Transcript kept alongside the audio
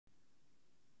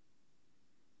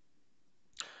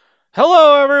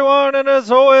Hello, everyone, and as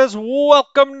always,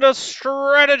 welcome to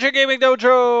Strategy Gaming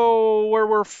Dojo, where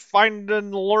we're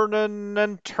finding, learning,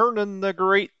 and turning the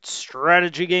great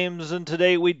strategy games. And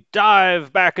today we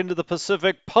dive back into the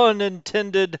Pacific, pun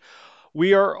intended.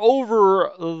 We are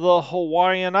over the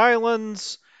Hawaiian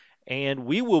Islands, and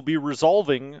we will be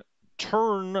resolving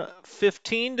turn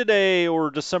 15 today,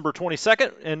 or December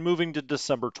 22nd, and moving to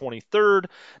December 23rd.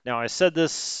 Now, I said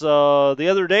this the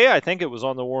other day, I think it was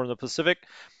on the War in the Pacific,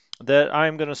 that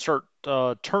I'm going to start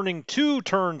turning 2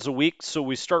 turns a week. So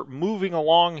we start moving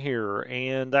along here.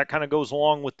 And that kind of goes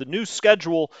along with the new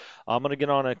schedule. I'm going to get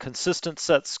on a consistent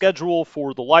set schedule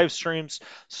for the live streams.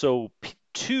 So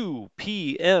 2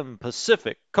 p.m.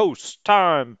 Pacific Coast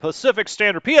Time, Pacific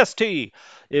Standard PST.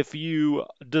 If you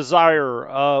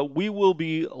desire, we will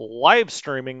be live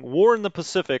streaming War in the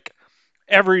Pacific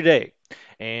every day.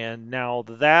 And now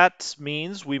that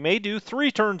means we may do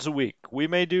 3 turns a week. We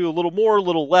may do a little more, a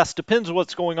little less, depends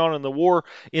what's going on in the war.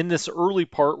 In this early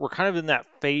part, we're kind of in that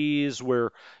phase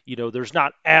where, there's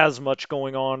not as much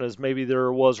going on as maybe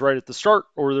there was right at the start,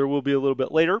 or there will be a little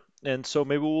bit later. And so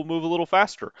maybe we'll move a little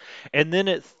faster. And then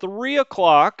at 3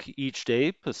 o'clock each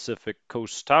day, Pacific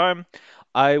Coast time,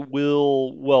 I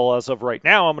will, well, as of right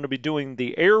now, I'm going to be doing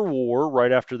the Air War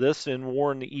right after this in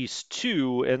War in the East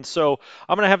 2. And so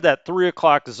I'm going to have that 3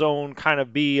 o'clock zone kind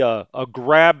of be a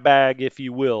grab bag, if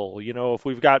you will. If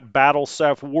we've got Battle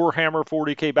Seth Warhammer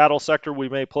 40K Battle Sector, we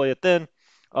may play it then.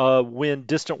 When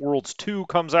Distant Worlds 2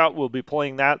 comes out, we'll be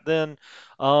playing that then.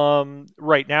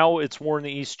 Right now, it's War in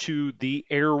the East 2, the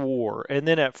Air War. And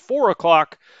then at 4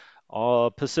 o'clock,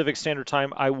 Pacific Standard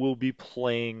Time, I will be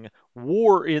playing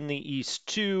War in the East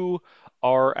 2,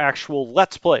 our actual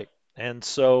Let's Play. And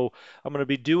so I'm going to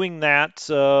be doing that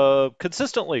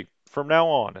consistently from now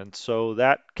on. And so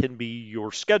that can be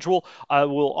your schedule. I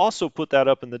will also put that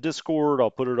up in the Discord.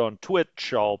 I'll put it on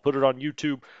Twitch. I'll put it on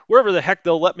YouTube, wherever the heck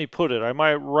they'll let me put it. I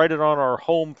might write it on our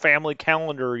home family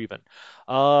calendar even.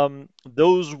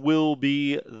 Those will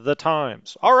be the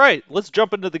times. All right, let's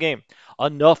jump into the game.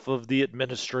 Enough of the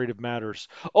administrative matters.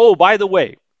 Oh, by the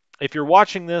way, if you're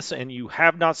watching this and you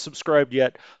have not subscribed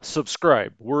yet,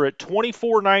 subscribe. We're at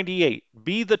 24.98.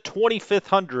 Be the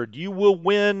 2500. You will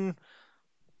win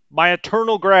my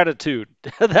eternal gratitude.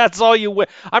 That's all you win.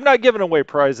 I'm not giving away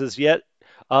prizes yet.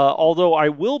 Although I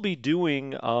will be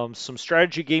doing some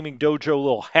Strategy Gaming Dojo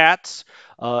little hats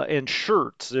and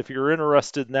shirts if you're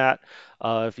interested in that.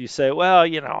 If you say, well, I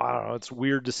don't know, it's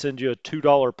weird to send you a $2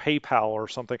 PayPal or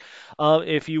something.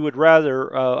 If you would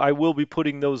rather, I will be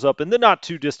putting those up in the not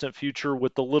too distant future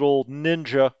with the little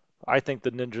ninja. I think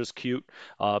the ninja's cute.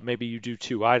 Maybe you do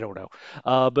too. I don't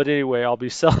know. But anyway, I'll be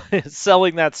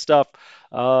selling that stuff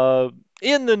uh,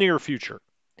 in the near future.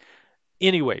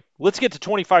 Anyway, let's get to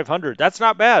 2,500. That's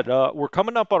not bad. We're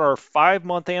coming up on our 5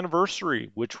 month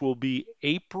anniversary, which will be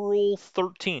April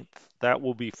 13th. That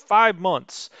will be 5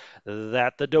 months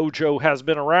that the dojo has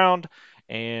been around,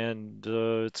 and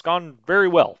it's gone very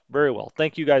well. Very well.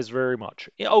 Thank you guys very much.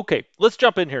 Yeah, okay, let's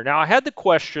jump in here. Now, I had the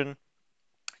question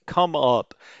come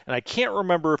up, and I can't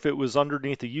remember if it was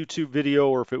underneath a YouTube video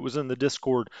or if it was in the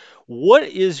Discord. What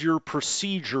is your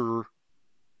procedure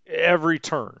every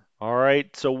turn? All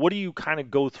right. So what do you kind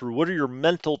of go through? What are your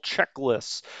mental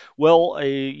checklists? Well,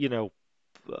 a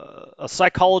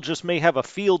psychologist may have a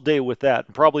field day with that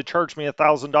and probably charge me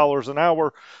 $1,000 an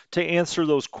hour to answer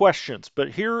those questions. But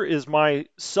here is my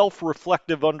self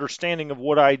reflective understanding of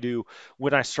what I do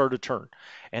when I start a turn.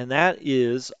 And that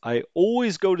is, I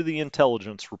always go to the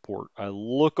intelligence report. I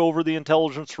look over the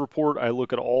intelligence report. I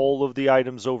look at all of the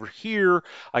items over here.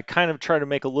 I kind of try to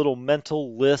make a little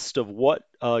mental list of what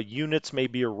units may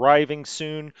be arriving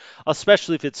soon,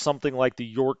 especially if it's something like the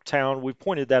Yorktown. We've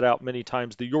pointed that out many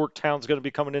times. The Yorktown's going to be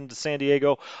coming into San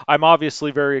Diego. I'm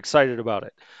obviously very excited about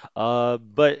it.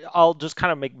 But I'll just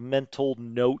kind of make mental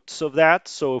notes of that.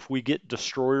 So if we get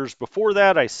destroyers before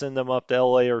that, I send them up to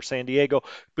LA or San Diego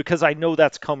because I know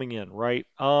that's coming in, right?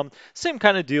 Same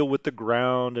kind of deal with the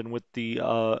ground and with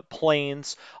the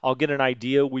planes. I'll get an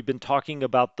idea. We've been talking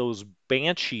about those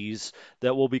Banshees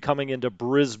that will be coming into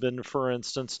Brisbane, for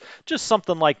instance, just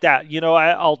something like that.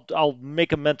 I'll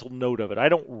make a mental note of it. I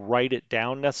don't write it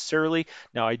down necessarily.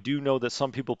 Now I do know that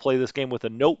some people play this game with a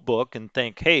notebook and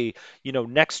think, hey,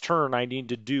 next turn I need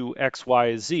to do X,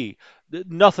 Y, Z.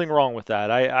 Nothing wrong with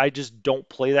that. I just don't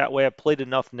play that way. I've played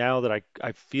enough now that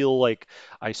I feel like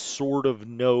I sort of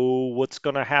know what's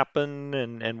going to happen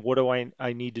and what do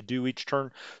I need to do each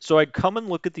turn. So I come and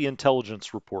look at the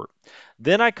intelligence report.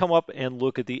 Then I come up and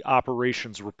look at the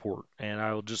operations report, and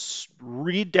I'll just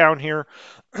read down here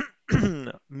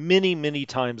many, many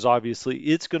times, obviously.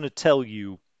 It's going to tell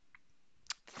you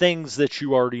things that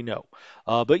you already know.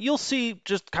 But you'll see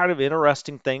just kind of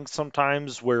interesting things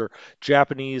sometimes where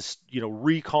Japanese,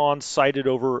 recon sighted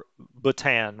over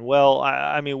Bataan. Well,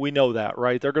 I mean, we know that,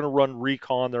 right? They're going to run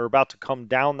recon. They're about to come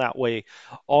down that way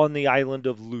on the island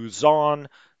of Luzon.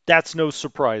 That's no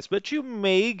surprise, but you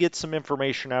may get some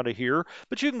information out of here,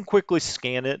 but you can quickly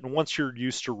scan it. And once you're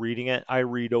used to reading it, I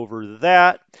read over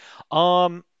that.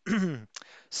 Um,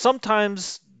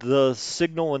 Sometimes the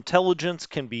signal intelligence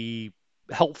can be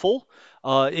helpful.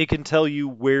 It can tell you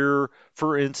where,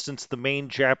 for instance, the main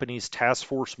Japanese task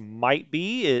force might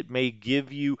be. It may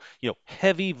give you,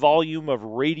 heavy volume of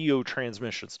radio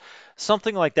transmissions.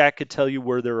 Something like that could tell you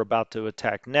where they're about to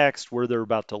attack next, where they're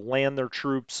about to land their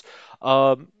troops.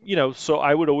 So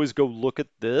I would always go look at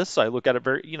this. I look at it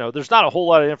very, there's not a whole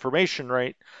lot of information,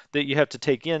 right, that you have to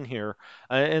take in here.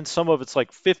 And some of it's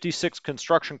like 56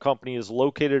 construction company is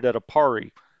located at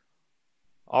Apari.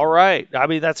 All right. I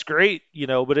mean, that's great,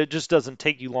 but it just doesn't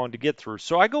take you long to get through.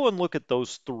 So I go and look at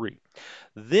those three.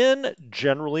 Then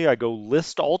generally I go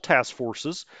list all task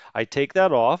forces. I take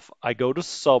that off. I go to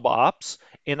sub ops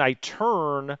and I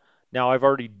turn. Now I've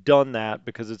already done that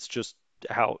because it's just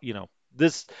how,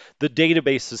 this the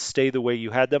databases stay the way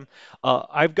you had them.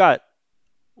 I've got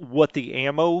what the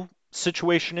ammo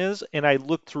situation is, and I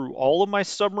look through all of my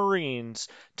submarines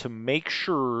to make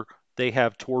sure they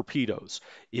have torpedoes.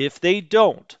 If they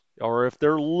don't, or if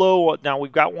they're low, now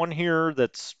we've got one here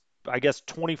that's I guess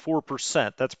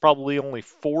 24%. That's probably only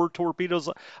four torpedoes.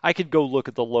 I could go look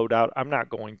at the loadout. I'm not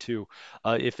going to.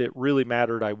 If it really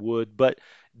mattered, I would. But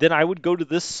then I would go to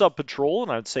this sub patrol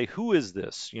and I'd say, who is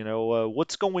this?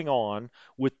 What's going on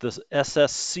with the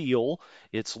SS Seal?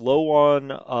 It's low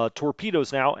on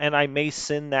torpedoes now, and I may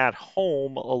send that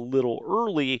home a little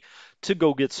early to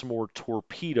go get some more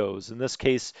torpedoes. In this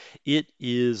case, it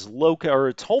is or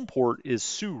its home port is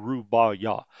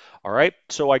Surabaya. All right,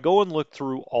 so I go and look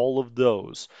through all of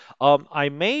those. I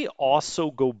may also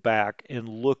go back and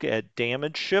look at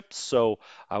damaged ships. So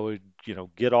I would,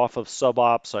 get off of sub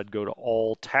ops. I'd go to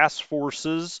all task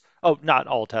forces. Oh, not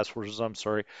all task forces. I'm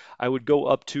sorry. I would go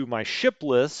up to my ship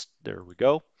list. There we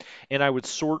go, and I would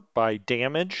sort by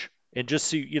damage and just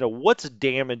see, what's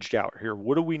damaged out here.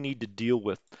 What do we need to deal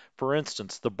with? For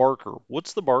instance, the Barker.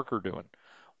 What's the Barker doing?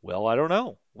 Well, I don't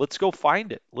know. Let's go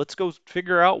find it. Let's go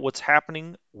figure out what's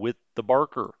happening with the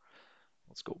Barker.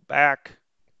 Let's go back.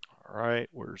 All right,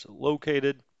 where's it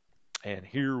located? And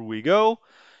here we go.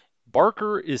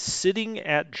 Barker is sitting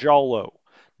at Jalo.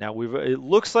 Now it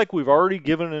looks like we've already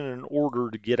given it an order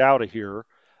to get out of here.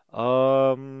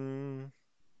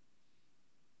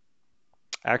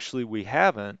 Actually, we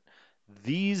haven't.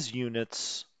 These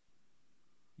units,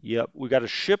 yep, we got a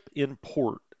ship in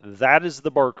port. That is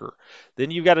the Barker.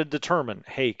 Then you got to determine,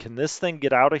 hey, can this thing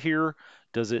get out of here?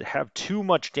 Does it have too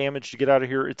much damage to get out of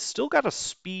here? It's still got a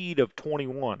speed of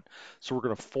 21. So we're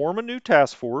going to form a new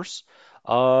task force.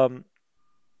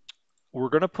 We're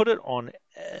going to put it on.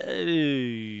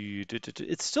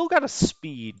 It's still got a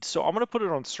speed, so I'm going to put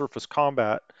it on surface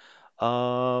combat.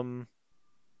 I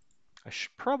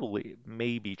should probably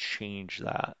maybe change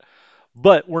that,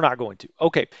 but we're not going to.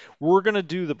 Okay, we're going to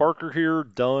do the Barker here,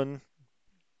 done,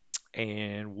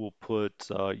 and we'll put,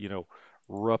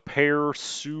 repair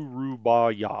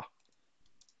Surubaya,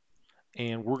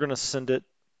 and we're going to send it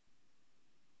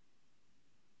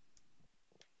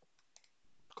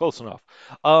close enough.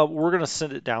 We're going to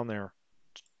send it down there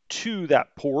to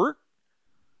that port.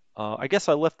 I guess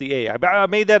I left the A. I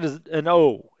made that as an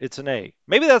O. It's an A.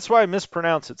 Maybe that's why I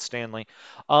mispronounce it, Stanley.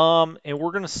 And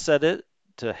we're going to set it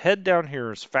to head down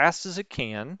here as fast as it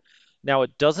can. Now,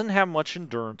 it doesn't have much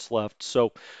endurance left,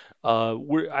 so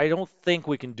I don't think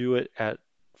we can do it at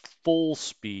full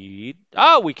speed.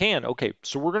 Ah, we can. Okay,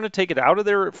 so we're going to take it out of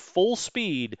there at full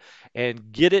speed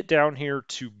and get it down here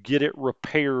to get it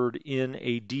repaired in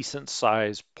a decent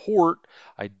size port.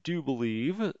 I do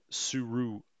believe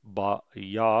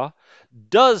Surubaya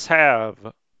does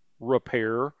have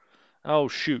repair. Oh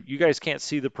shoot, you guys can't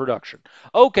see the production.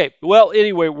 Okay, well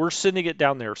anyway, we're sending it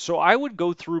down there. So I would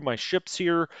go through my ships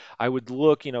here. I would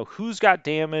look, who's got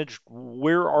damage,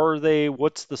 where are they,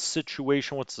 what's the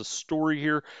situation, what's the story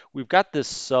here. We've got this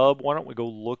sub. Why don't we go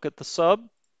look at the sub?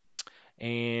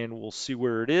 And we'll see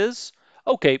where it is.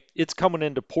 Okay, it's coming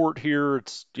into port here.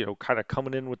 It's, kind of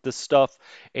coming in with this stuff.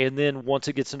 And then once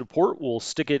it gets into port, we'll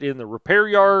stick it in the repair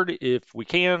yard if we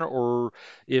can, or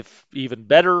if even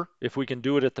better, if we can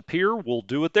do it at the pier, we'll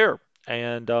do it there.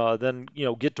 And then,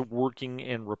 get to working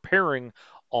and repairing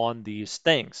on these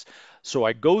things. So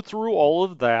I go through all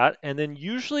of that, and then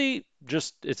usually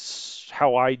just it's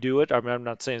how I do it. I mean, I'm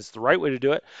not saying it's the right way to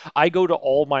do it. I go to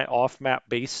all my off-map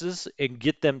bases and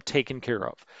get them taken care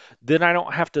of. Then I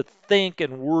don't have to think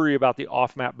and worry about the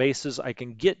off-map bases. I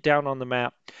can get down on the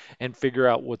map and figure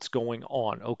out what's going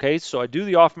on. Okay, so I do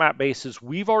the off-map bases.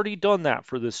 We've already done that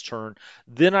for this turn.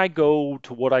 Then I go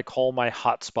to what I call my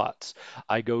hotspots.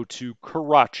 I go to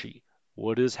Karachi.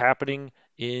 What is happening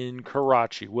in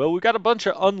Karachi? Well, we got a bunch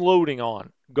of unloading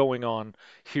on going on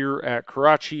here at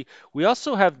Karachi. We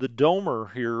also have the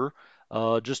Domer here,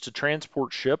 just a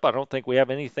transport ship. I don't think we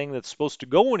have anything that's supposed to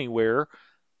go anywhere.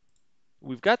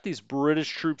 We've got these British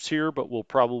troops here, but we'll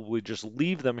probably just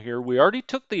leave them here. We already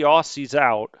took the Aussies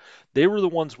out. They were the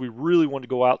ones we really wanted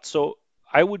to go out. So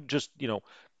I would just,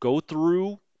 go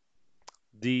through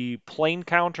the plane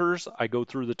counters, I go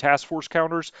through the task force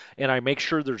counters, and I make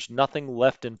sure there's nothing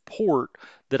left in port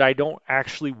that I don't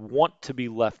actually want to be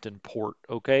left in port,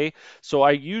 okay? So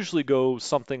I usually go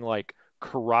something like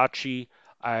Karachi.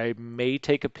 I may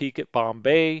take a peek at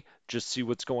Bombay, just see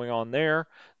what's going on there.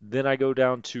 Then I go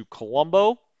down to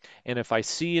Colombo. And if I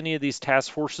see any of these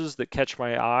task forces that catch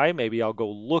my eye, maybe I'll go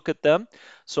look at them.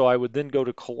 So I would then go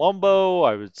to Colombo.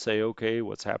 I would say, okay,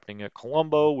 what's happening at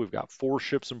Colombo? We've got 4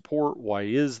 ships in port. Why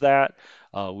is that?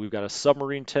 We've got a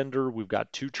submarine tender. We've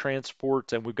got 2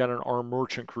 transports, and we've got an armed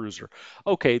merchant cruiser.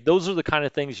 Okay, those are the kind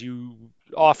of things you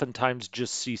oftentimes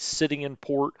just see sitting in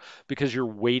port because you're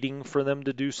waiting for them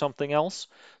to do something else.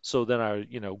 So then I,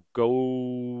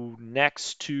 go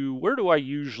next to where do I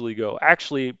usually go?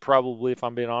 Actually, probably, if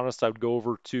I'm being honest, I would go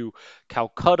over to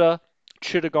Calcutta,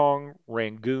 Chittagong,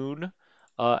 Rangoon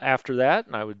after that,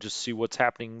 and I would just see what's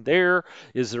happening there.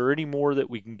 Is there any more that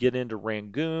we can get into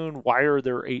Rangoon? Why are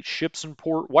there 8 ships in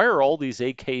port? Why are all these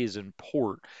AKs in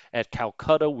port at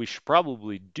Calcutta? We should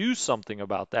probably do something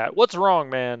about that. What's wrong,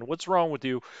 man? What's wrong with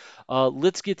you?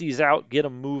 Let's get these out, get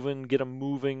them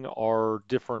moving our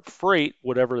different freight,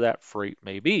 whatever that freight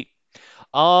may be.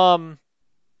 Um,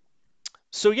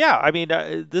 so yeah, I mean,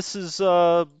 this is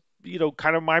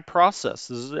kind of my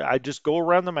process. I just go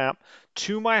around the map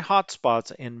to my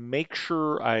hotspots and make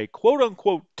sure I quote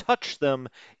unquote touch them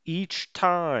each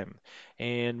time,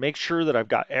 and make sure that I've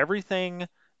got everything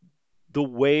the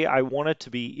way I want it to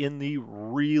be in the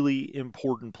really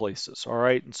important places. All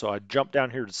right. And so I jump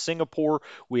down here to Singapore.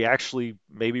 We actually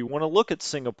maybe want to look at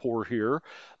Singapore here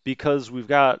because we've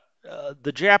got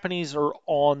the Japanese are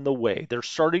on the way. They're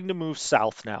starting to move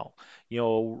south now.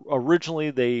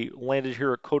 Originally they landed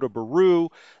here at Kota Baru.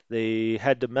 They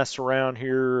had to mess around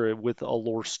here with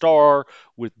Allure Star,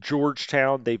 with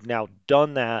Georgetown. They've now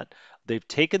done that. They've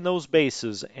taken those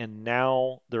bases and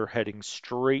now they're heading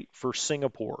straight for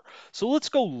Singapore. So let's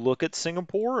go look at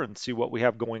Singapore and see what we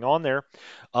have going on there.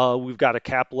 We've got a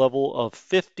cap level of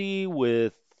 50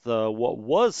 with what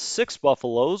was 6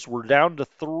 buffaloes. We're down to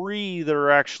 3 that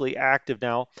are actually active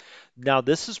now. Now,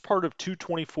 this is part of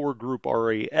 224 Group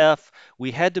RAF.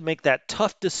 We had to make that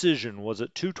tough decision. Was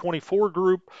it 224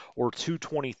 Group or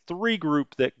 223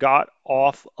 Group that got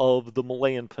off of the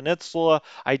Malayan Peninsula?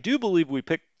 I do believe we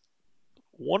picked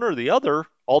one or the other,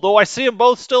 although I see them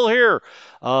both still here.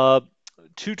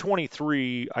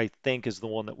 223, I think, is the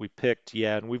one that we picked.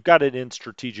 Yeah, and we've got it in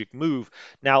strategic move.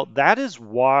 Now, that is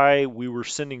why we were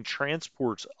sending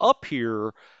transports up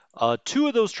here. 2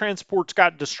 of those transports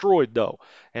got destroyed, though.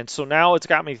 And so now it's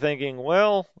got me thinking,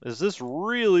 well, is this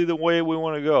really the way we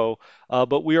want to go?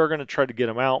 But we are going to try to get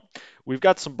them out. We've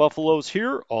got some buffaloes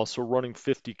here, also running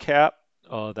 50 cap.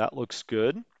 That looks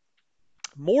good.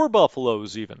 More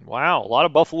buffaloes even. Wow, a lot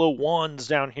of buffalo ones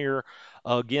down here.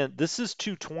 Again, this is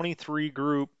 223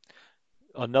 group,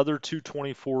 another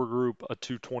 224 group, a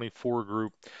 224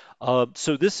 group.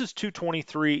 So this is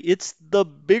 223. It's the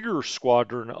bigger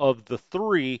squadron of the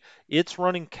 3. It's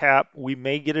running cap. We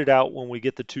may get it out when we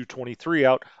get the 223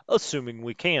 out, assuming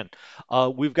we can.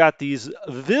 We've got these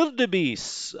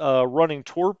wildebeests running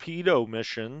torpedo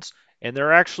missions, and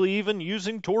they're actually even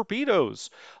using torpedoes.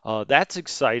 That's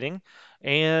exciting.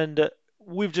 And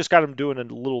we've just got them doing a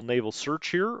little naval search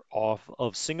here off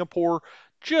of Singapore,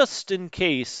 just in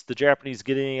case the Japanese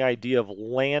get any idea of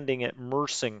landing at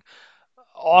Mersing.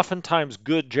 Oftentimes,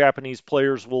 good Japanese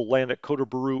players will land at Kota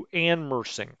Baru and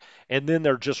Mersing, and then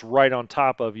they're just right on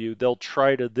top of you. They'll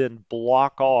try to then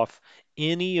block off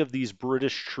any of these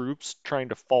British troops trying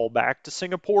to fall back to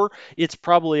Singapore. It's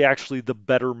probably actually the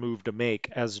better move to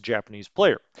make as a Japanese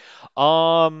player.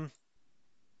 Um,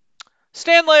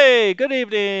 Stanley, good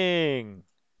evening.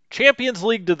 Champions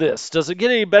League to this. Does it get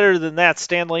any better than that,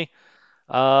 Stanley?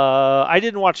 I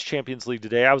didn't watch Champions League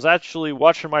today. I was actually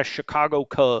watching my Chicago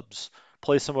Cubs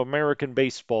play some American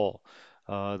baseball.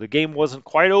 The game wasn't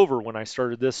quite over when I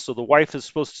started this, so the wife is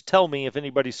supposed to tell me if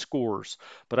anybody scores.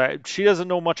 But she doesn't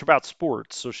know much about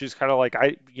sports, so she's kind of like,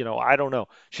 I don't know.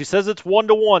 She says it's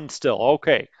 1-1 still.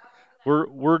 Okay,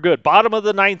 we're good. Bottom of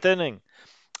the ninth inning.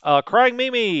 Crying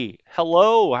Mimi,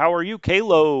 hello, how are you,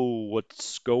 Kalo?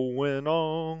 What's going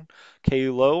on,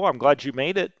 Kalo? I'm glad you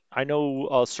made it. I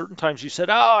know certain times you said,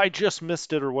 "Oh, I just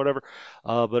missed it" or whatever,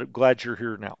 but glad you're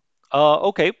here now.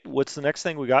 Okay, what's the next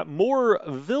thing we got? More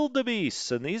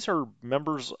wildebeests, and these are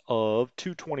members of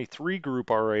 223 Group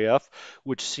RAF,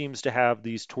 which seems to have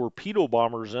these torpedo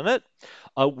bombers in it.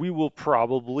 We will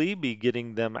probably be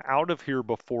getting them out of here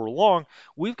before long.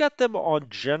 We've got them on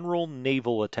general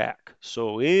naval attack.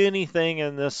 So anything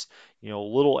in this,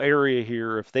 little area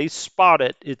here, if they spot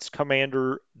it, it's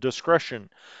commander discretion.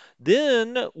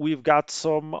 Then we've got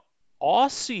some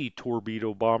Aussie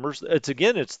torpedo bombers. It's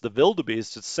the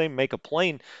Wildebeest. It's the same make a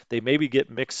plane. They maybe get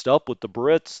mixed up with the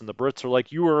Brits, and the Brits are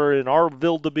like, "You are in our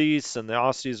Wildebeest," and the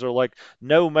Aussies are like,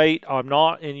 "No, mate, I'm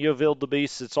not in your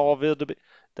Wildebeest. It's all Wildebeest."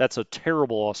 That's a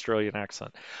terrible Australian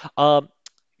accent. Um,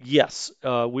 Yes,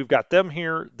 we've got them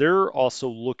here. They're also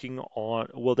looking on,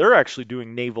 well, they're actually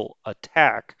doing naval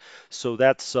attack. So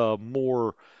that's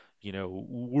more,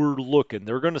 we're looking.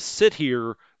 They're going to sit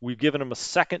here. We've given them a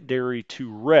secondary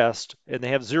to rest, and they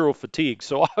have zero fatigue.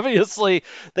 So obviously,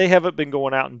 they haven't been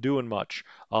going out and doing much.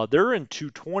 They're in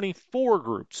 224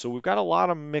 groups. So we've got a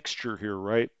lot of mixture here,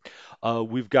 right?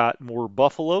 We've got more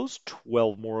buffaloes,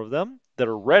 12 more of them that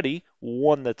are ready,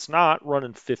 one that's not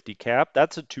running 50 cap.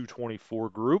 That's a 224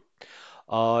 group.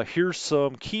 Here's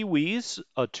some Kiwis,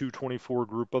 a 224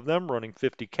 group of them running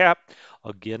 50 cap.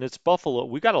 Again, it's Buffalo.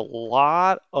 We got a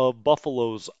lot of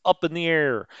Buffaloes up in the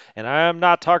air, and I'm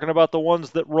not talking about the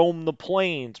ones that roam the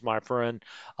plains, my friend.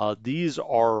 These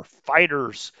are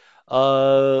fighters.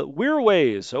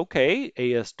 Weirways, okay.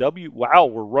 ASW. Wow,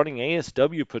 we're running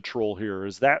ASW patrol here.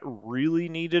 Is that really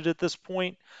needed at this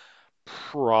point?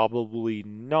 Probably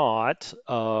not.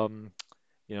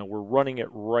 We're running it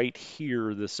right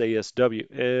here, this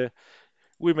ASW.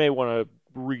 We may want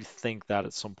to rethink that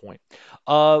at some point.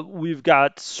 We've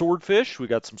got swordfish. We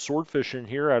got some swordfish in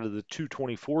here out of the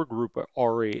 224 group at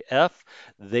RAF.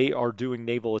 They are doing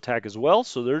naval attack as well,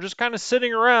 so they're just kind of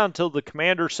sitting around until the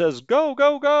commander says, "Go,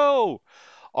 go, go."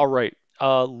 All right.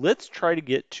 Let's try to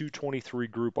get 223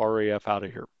 Group RAF out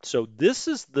of here. So this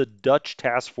is the Dutch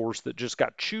task force that just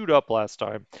got chewed up last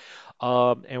time.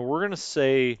 And we're going to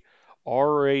say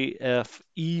RAF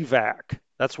evac.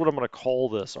 That's what I'm going to call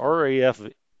this. RAF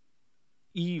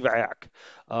evac.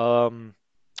 Um,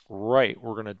 right.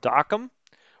 We're going to dock them.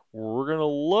 We're going to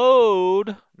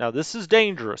load. Now, this is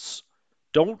dangerous.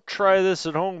 Don't try this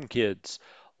at home, kids.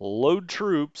 Load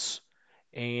troops.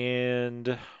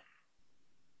 And,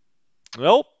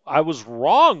 nope, I was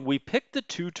wrong. We picked the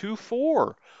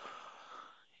 224.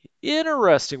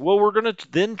 Interesting. Well, we're going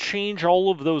to then change all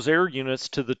of those air units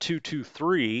to the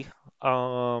 223.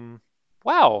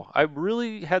 Wow, I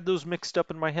really had those mixed up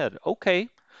in my head. Okay.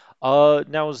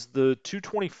 Now is the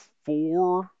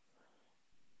 224,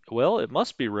 well, it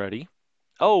must be ready.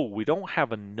 Oh, we don't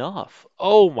have enough.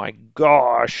 Oh my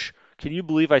gosh. Can you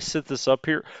believe I set this up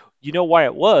here? You know why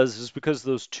it was, is because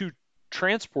those two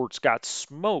transports got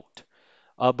smoked.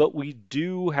 But we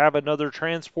do have another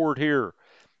transport here.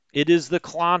 It is the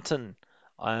Clanton,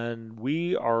 and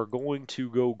we are going to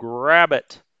go grab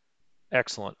it.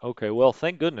 Excellent. Okay, well,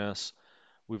 thank goodness.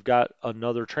 We've got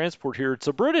another transport here. It's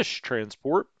a British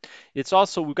transport. It's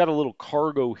also, we've got a little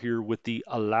cargo here with the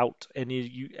Alaut. And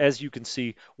as you can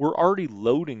see, we're already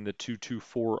loading the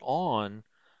 224 on.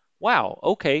 Wow,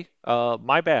 okay.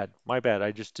 My bad. My bad.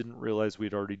 I just didn't realize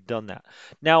we'd already done that.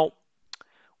 Now,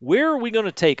 where are we going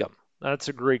to take them? That's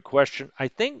a great question. I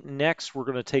think next we're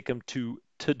going to take them to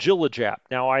Tagillajap.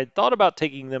 Now, I thought about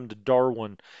taking them to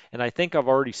Darwin, and I think I've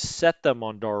already set them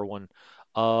on Darwin.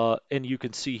 And you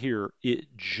can see here, it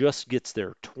just gets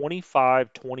there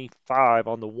 25, 25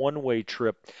 on the one-way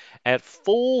trip at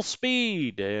full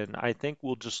speed. And I think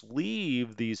we'll just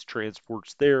leave these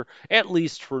transports there, at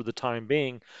least for the time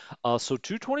being. So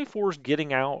 224 is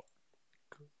getting out.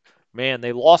 Man,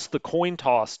 they lost the coin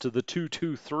toss to the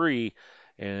 223,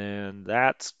 and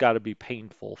that's got to be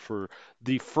painful for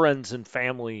the friends and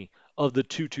family of the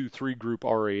 223 Group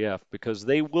RAF because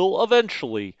they will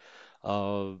eventually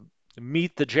uh,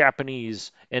 meet the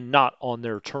Japanese and not on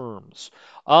their terms.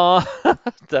 Uh,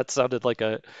 that sounded like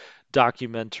a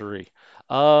documentary.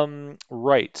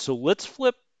 Right, so let's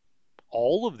flip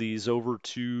all of these over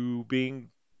to being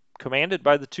commanded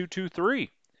by the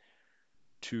 223.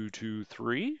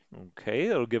 223. Okay,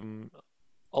 that'll give them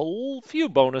a few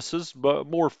bonuses, but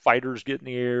more fighters get in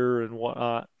the air and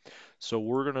whatnot. So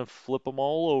we're going to flip them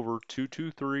all over.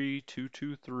 223,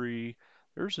 223.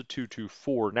 There's a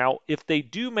 224. Now, if they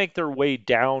do make their way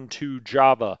down to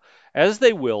Java, as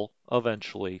they will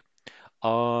eventually,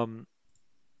 um,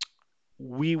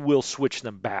 we will switch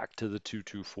them back to the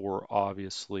 224,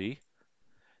 obviously.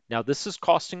 Now, this is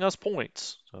costing us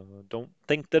points. So don't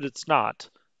think that it's not.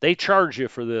 They charge you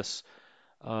for this.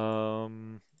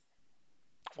 Um,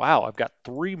 wow, I've got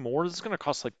three more. This is going to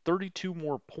cost like 32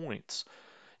 more points.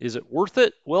 Is it worth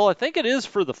it? Well, I think it is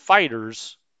for the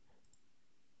fighters.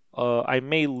 I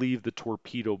may leave the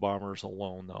torpedo bombers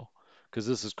alone though, because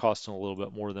this is costing a little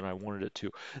bit more than I wanted it to.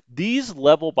 These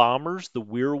level bombers, the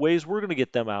Weirways, we're going to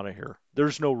get them out of here.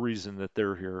 There's no reason that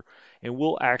they're here, and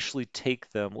we'll actually take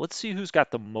them. Let's see who's got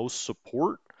the most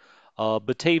support.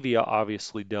 Batavia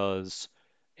obviously does,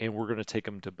 and we're going to take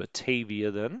them to Batavia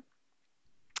then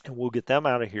and we'll get them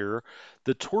out of here.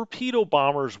 The torpedo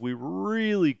bombers, we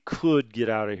really could get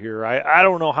out of here. I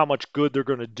don't know how much good they're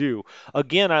going to do.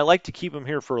 Again, I like to keep them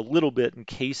here for a little bit in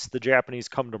case the Japanese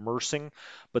come to Mersing,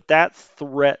 but that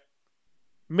threat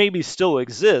maybe still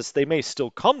exists. They may still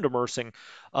come to Mersing,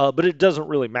 but it doesn't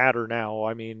really matter now.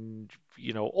 I mean,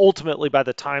 ultimately, by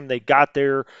the time they got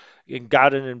there and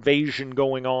got an invasion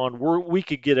going on, we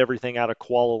could get everything out of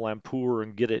Kuala Lumpur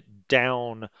and get it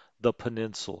down the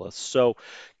peninsula. So,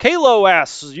 Kalo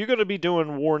asks, "You going to be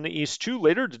doing War in the East 2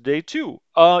 later today too?"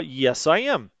 Yes, I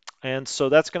am. And so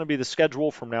that's going to be the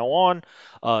schedule from now on.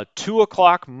 2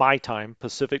 o'clock my time,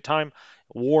 Pacific time.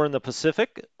 War in the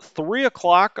Pacific. 3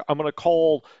 o'clock, I'm going to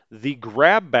call the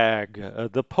grab bag,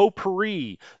 the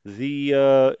potpourri,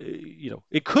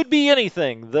 it could be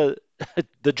anything, the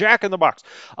the Jack in the Box.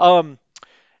 Um,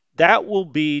 that will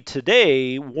be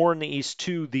today, War in the East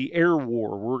 2, the Air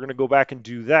War. We're going to go back and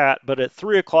do that. But at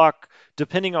 3 o'clock,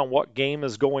 depending on what game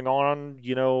is going on,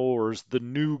 or is the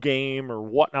new game or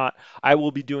whatnot, I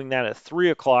will be doing that at 3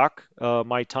 o'clock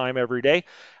my time every day.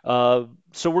 So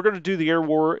we're going to do the Air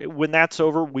War. When that's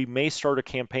over, we may start a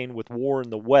campaign with War in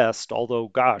the West, although,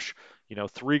 gosh,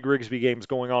 three Grigsby games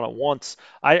going on at once.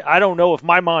 I don't know if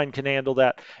my mind can handle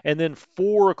that. And then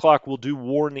 4 o'clock, we'll do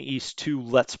War in the East 2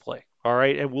 Let's Play. All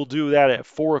right, and we'll do that at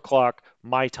 4 o'clock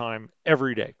my time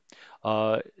every day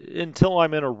until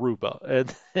I'm in Aruba.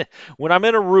 And when I'm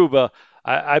in Aruba,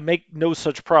 I make no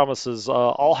such promises.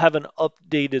 I'll have an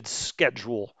updated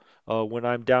schedule when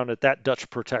I'm down at that Dutch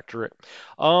protectorate.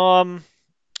 Um,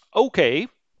 okay,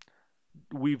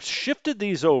 we've shifted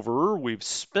these over. We've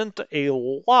spent a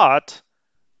lot.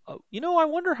 I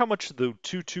wonder how much of the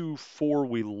 224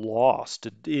 we lost.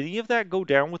 Did any of that go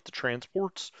down with the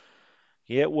transports?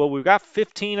 Yeah, well, we've got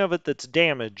 15 of it that's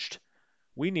damaged.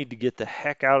 We need to get the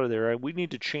heck out of there. We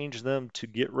need to change them to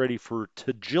get ready for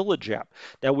Tajilajap.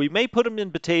 Now, we may put them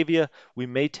in Batavia. We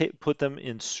may put them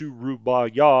in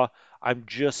Surabaya. I'm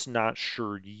just not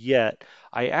sure yet.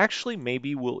 I actually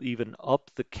maybe will even up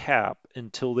the cap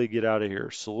until they get out of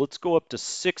here. So let's go up to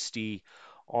 60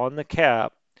 on the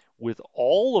cap with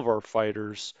all of our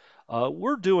fighters.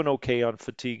 We're doing okay on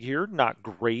fatigue here. Not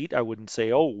great. I wouldn't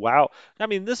say, oh, wow. I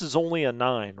mean, this is only a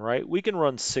 9, right? We can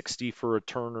run 60 for a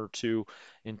turn or two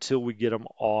until we get them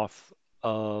off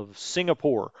of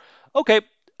Singapore. Okay,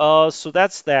 so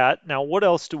that's that. Now, what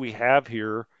else do we have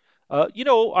here? I'm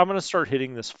going to start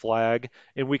hitting this flag,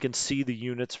 and we can see the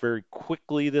units very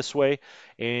quickly this way.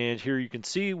 And here you can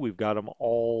see we've got them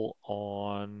all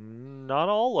on, not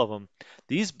all of them.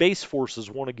 These base forces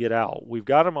want to get out. We've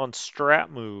got them on strat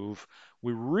move.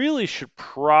 We really should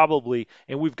probably,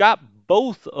 and we've got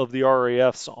both of the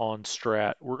RAFs on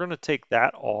strat. We're going to take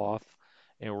that off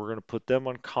and we're going to put them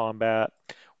on combat.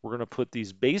 We're going to put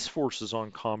these base forces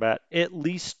on combat, at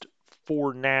least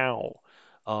for now.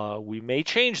 We may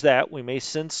change that. We may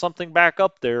send something back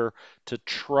up there to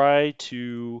try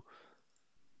to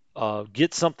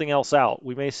get something else out.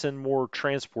 We may send more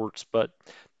transports, but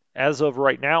as of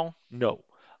right now, no.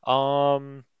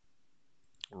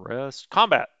 Rest.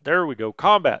 Combat. There we go.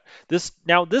 Combat. This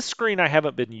screen I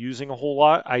haven't been using a whole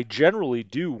lot. I generally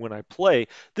do when I play.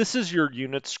 This is your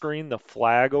unit screen, the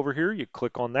flag over here. You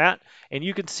click on that and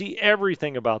you can see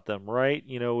everything about them, right?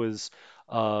 Is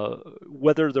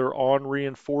whether they're on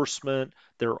reinforcement,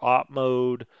 their op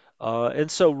mode. And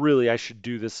so really I should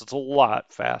do this. It's a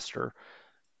lot faster.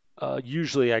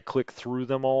 Usually I click through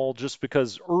them all just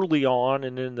because early on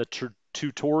and in the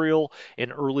tutorial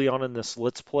and early on in this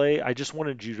Let's Play, I just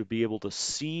wanted you to be able to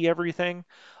see everything.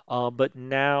 But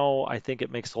now I think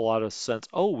it makes a lot of sense.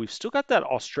 Oh, we've still got that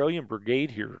Australian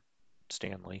brigade here,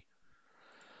 Stanley.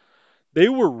 They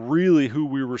were really who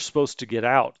we were supposed to get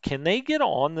out. Can they get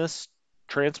on this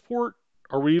transport?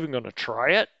 Are we even going to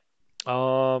try it?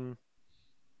 Um,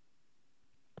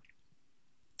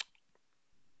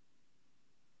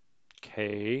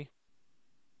 Okay.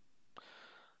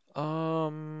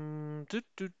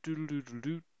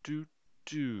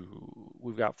 Do.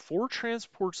 We've got four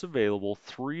transports available,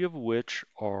 three of which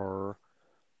are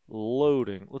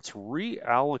loading. Let's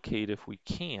reallocate if we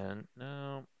can.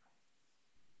 No.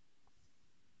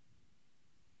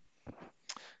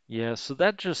 Yeah, so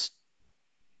that just,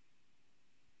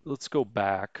 let's go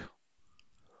back.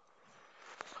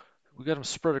 We got them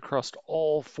spread across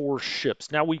all four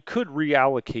ships. Now we could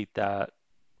reallocate that.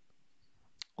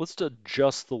 Let's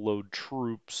adjust the load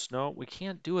troops. No, we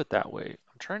can't do it that way.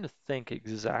 I'm trying to think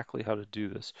exactly how to do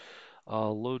this.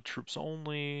 Load troops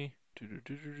only.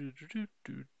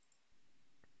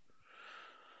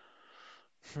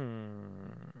 Hmm.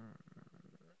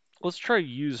 Let's try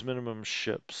use minimum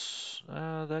ships.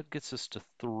 That gets us to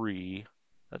three.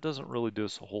 That doesn't really do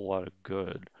us a whole lot of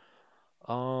good.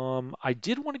 I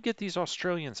did want to get these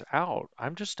Australians out. I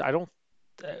don't,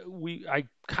 I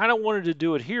kind of wanted to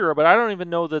do it here, but I don't even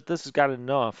know that this has got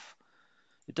enough.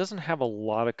 It doesn't have a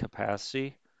lot of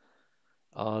capacity.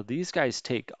 These guys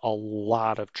take a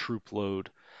lot of troop load.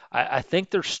 I think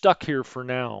they're stuck here for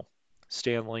now,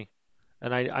 Stanley.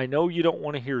 And I know you don't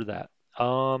want to hear that.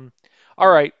 All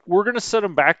right, we're going to send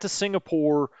them back to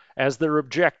Singapore as their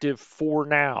objective for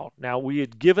now. Now, we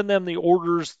had given them the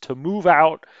orders to move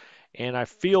out, and I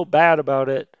feel bad about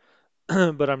it.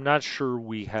 But I'm not sure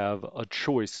we have a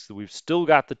choice. We've still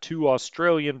got the two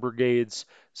Australian brigades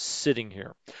sitting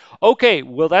here. Okay,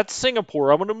 well that's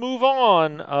Singapore. I'm going to move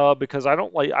on because I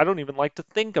don't even like to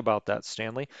think about that,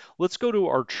 Stanley. Let's go to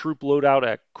our troop loadout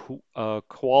at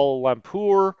Kuala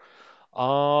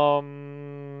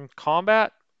Lumpur.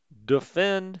 Combat,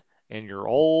 defend, and you're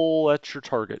all at your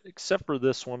target except for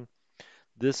this one.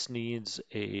 This needs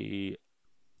a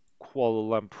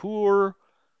Kuala Lumpur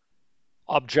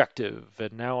objective.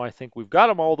 And now I think we've got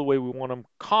them all the way we want them.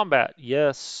 Combat,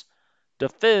 yes.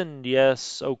 Defend,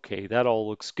 yes. Okay, that all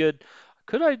looks good.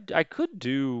 I could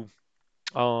do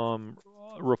um,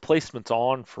 replacements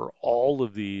on for all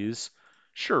of these.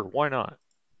 Sure, why not?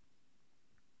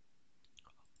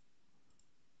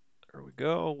 There we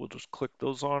go. We'll just click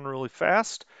those on really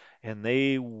fast, and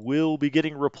they will be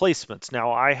getting replacements.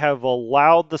 Now, I have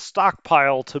allowed the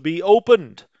stockpile to be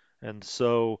opened, and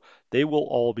so they will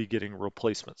all be getting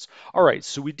replacements. All right,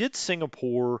 so we did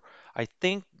Singapore. I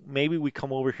think maybe we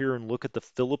come over here and look at the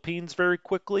Philippines very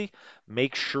quickly,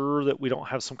 make sure that we don't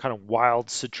have some kind of wild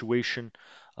situation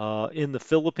in the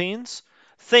Philippines.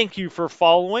 Thank you for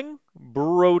following,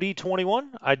 Brody21.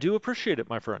 I do appreciate it,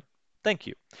 my friend. Thank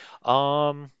you.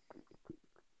 Um,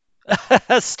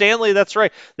 Stanley, that's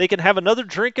right. They can have another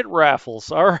drink at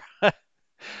Raffles. All right.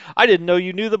 I didn't know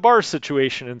you knew the bar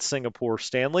situation in Singapore,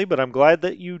 Stanley, but I'm glad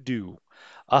that you do.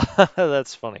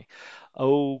 That's funny.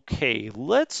 Okay,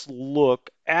 let's look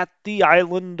at the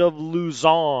island of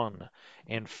Luzon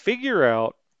and figure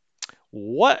out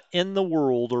what in the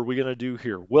world are we going to do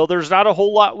here? Well, there's not a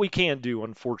whole lot we can do,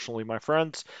 unfortunately, my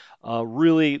friends.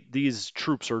 Really, these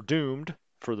troops are doomed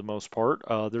for the most part.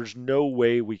 There's no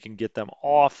way we can get them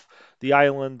off the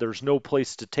island. There's no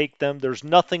place to take them. There's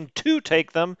nothing to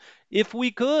take them if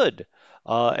we could.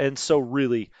 And so,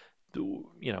 really,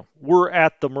 we're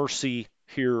at the mercy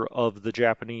here of the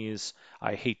Japanese.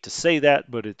 I hate to say that,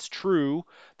 but it's true.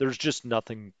 There's just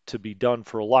nothing to be done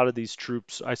for a lot of these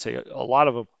troops. I say a lot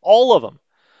of them, all of them.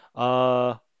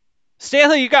 Uh,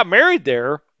 Stanley, you got married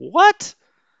there. What?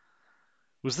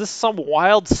 Was this some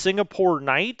wild Singapore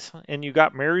night and you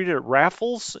got married at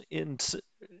Raffles?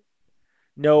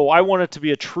 No, I want it to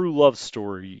be a true love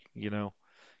story. You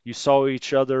saw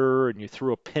each other and you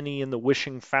threw a penny in the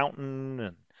wishing fountain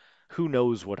and who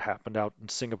knows what happened out in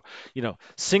Singapore.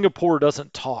 Singapore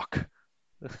doesn't talk.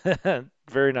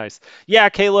 Very nice. Yeah,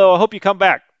 Kalo, I hope you come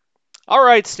back. All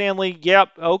right, Stanley.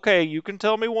 Yep. Okay, you can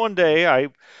tell me one day. I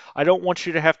don't want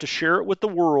you to have to share it with the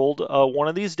world. One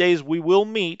of these days we will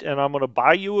meet, and I'm going to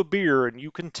buy you a beer, and you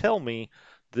can tell me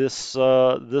this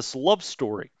love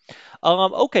story.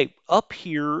 Okay, up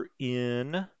here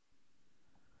in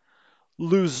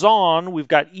Luzon, we've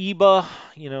got Iba.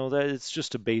 That it's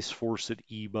just a base force at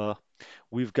Iba.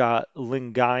 We've got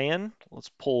Lingayen. Let's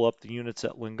pull up the units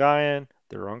at Lingayen.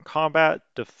 They're on combat,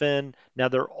 defend. Now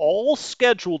they're all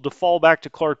scheduled to fall back to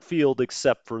Clark Field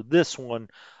except for this one,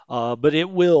 but it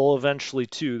will eventually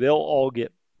too. They'll all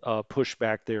get pushed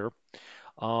back there.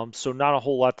 So not a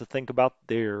whole lot to think about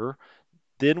there.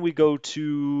 Then we go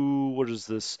to what is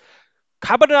this?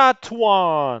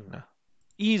 Cabanatuan.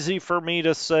 Easy for me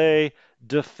to say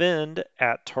defend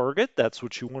at target. That's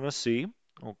what you want to see.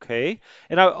 Okay.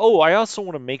 And I also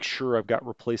want to make sure I've got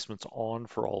replacements on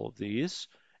for all of these.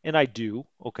 And I do.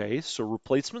 Okay, so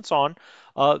replacements on.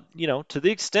 To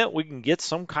the extent we can get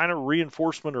some kind of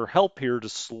reinforcement or help here to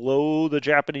slow the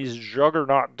Japanese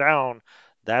juggernaut down,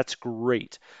 that's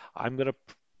great. I'm going to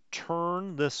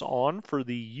turn this on for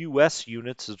the US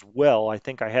units as well. I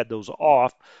think I had those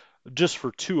off just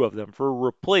for two of them. For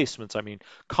replacements, I mean,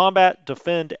 combat,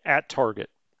 defend at target.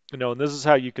 And this is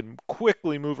how you can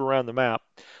quickly move around the map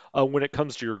when it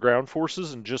comes to your ground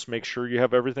forces and just make sure you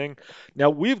have everything. Now,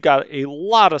 we've got a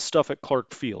lot of stuff at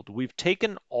Clark Field. We've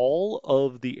taken all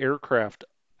of the aircraft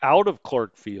out of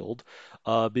Clark Field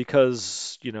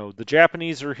because, the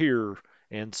Japanese are here.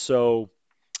 And so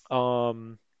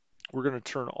we're going to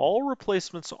turn all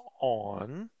replacements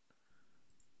on.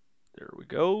 There we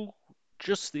go.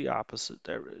 Just the opposite.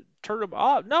 There. Turn them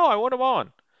off. No, I want them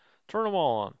on. Turn them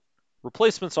all on.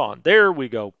 Replacements on. There we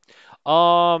go.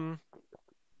 Um,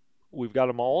 we've got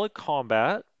them all at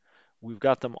combat. We've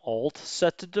got them all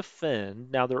set to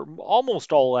defend. Now they're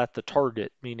almost all at the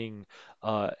target, meaning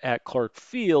at Clark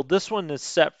Field. This one is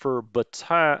set for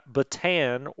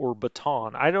Bataan or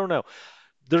Baton. I don't know.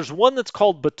 There's one that's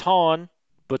called Baton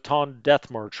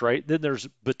Death March, right? Then there's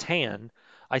Bataan.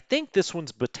 I think this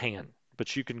one's Bataan,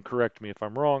 but you can correct me if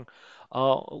I'm wrong.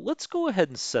 Let's go ahead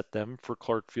and set them for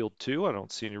Clark Field 2. I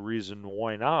don't see any reason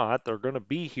why not. They're going to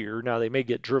be here. Now, they may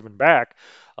get driven back,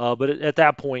 but at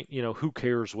that point, who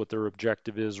cares what their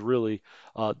objective is, really?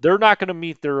 They're not going to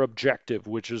meet their objective,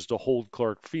 which is to hold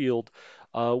Clark Field.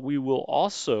 We will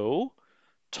also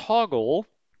toggle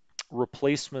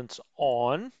replacements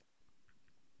on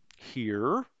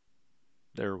here.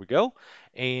 There we go.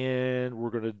 And we're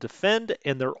going to defend,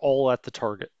 and they're all at the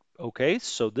target. Okay,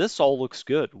 so this all looks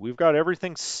good. We've got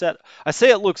everything set. I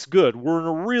say it looks good. We're in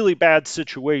a really bad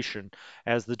situation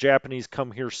as the Japanese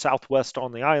come here southwest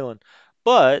on the island,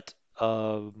 but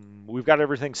we've got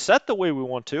everything set the way we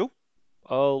want to.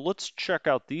 Let's check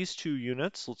out these two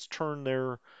units. Let's turn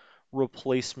their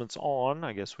replacements on.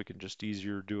 I guess we can just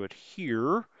easier do it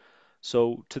here.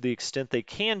 So to the extent they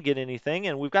can get anything,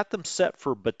 and we've got them set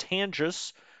for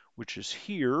Batangas, which is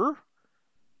here.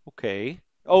 Okay.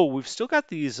 Oh, we've still got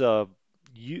these.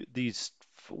 We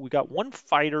got one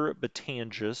fighter at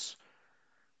Batangas.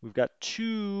 We've got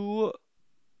two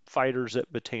fighters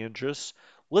at Batangas.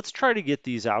 Let's try to get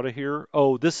these out of here.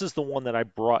 Oh, this is the one that I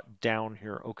brought down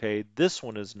here. Okay, this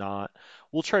one is not.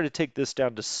 We'll try to take this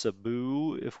down to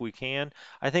Cebu if we can.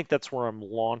 I think that's where I'm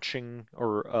launching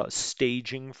or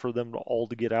staging for them to all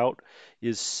to get out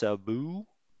is Cebu.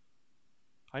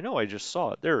 I know I just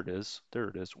saw it. There it is. There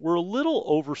it is. We're a little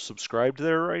oversubscribed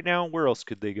there right now. Where else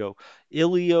could they go?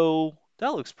 Ilio.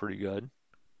 That looks pretty good.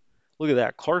 Look at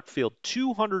that, Clark Field,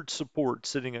 200 support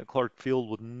sitting at Clark Field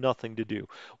with nothing to do.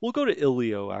 We'll go to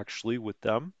Ilio actually with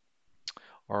them.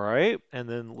 All right, and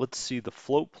then let's see the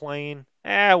float plane.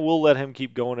 We'll let him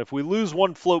keep going. If we lose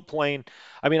one float plane,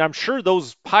 I mean, I'm sure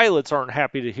those pilots aren't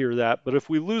happy to hear that, but if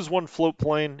we lose one float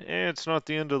plane, it's not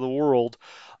the end of the world.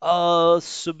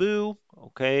 Cebu,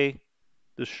 okay,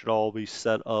 this should all be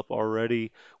set up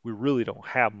already. We really don't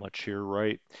have much here,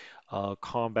 right?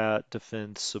 Combat,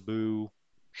 defense, Cebu,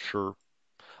 sure.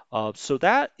 So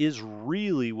that is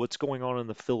really what's going on in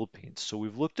the Philippines. So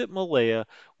we've looked at Malaya,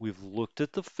 we've looked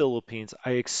at the Philippines.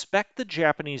 I expect the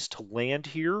Japanese to land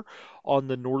here on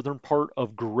the northern part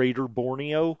of Greater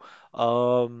Borneo.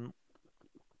 Um,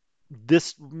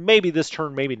 this maybe this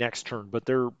turn, maybe next turn, but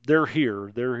they're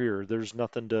here. They're here. There's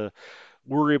nothing to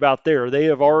worry about there. They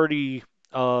have already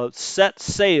set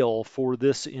sail for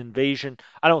this invasion.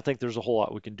 I don't think there's a whole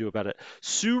lot we can do about it.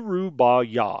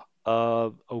 Surubaya.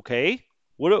 Okay.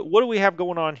 What do we have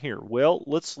going on here? Well,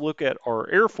 let's look at our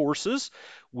air forces.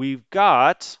 We've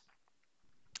got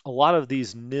a lot of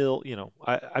these nil,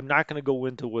 I'm not going to go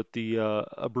into what the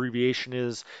abbreviation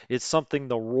is. It's something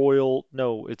the Royal,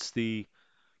 no, it's the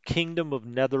Kingdom of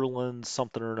Netherlands,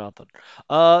 something or nothing.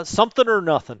 Something or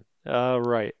nothing.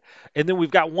 Right. And then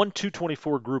we've got one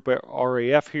 224 group at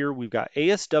RAF here. We've got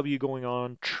ASW going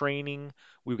on, training.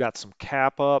 We've got some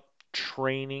cap up,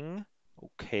 training.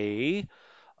 Okay.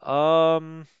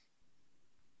 Um,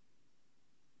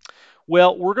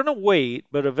 well, we're going to wait,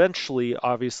 but eventually,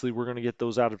 obviously, we're going to get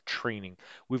those out of training.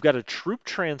 We've got a troop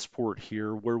transport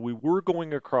here where we were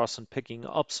going across and picking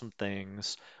up some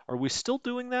things. Are we still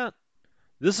doing that?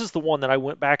 This is the one that I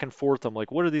went back and forth. I'm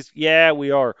like, what are these? Yeah, we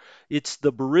are. It's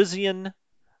the Berizian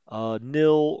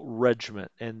Nil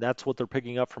Regiment, and that's what they're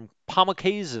picking up from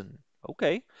Pamukazin.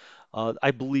 Okay. I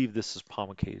believe this is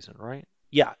Pamukazin, right?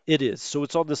 Yeah, it is. So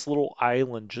it's on this little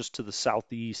island just to the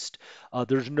southeast.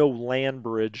 There's no land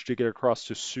bridge to get across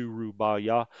to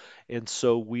Surabaya, and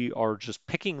so we are just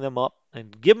picking them up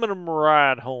and giving them a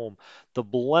ride home. The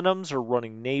Blenheims are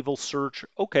running naval search.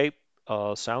 Okay,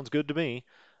 sounds good to me.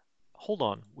 Hold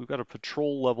on, we've got a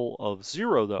patrol level of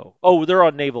 0 though. Oh, they're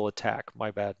on naval attack.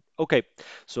 My bad. Okay,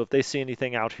 so if they see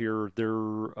anything out here,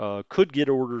 they could get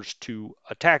orders to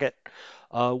attack it.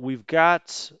 We've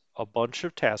got a bunch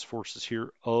of task forces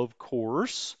here, of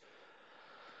course.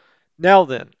 Now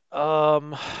then,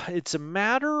 it's a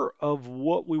matter of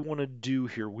what we want to do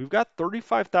here. We've got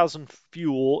 35,000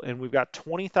 fuel and we've got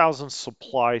 20,000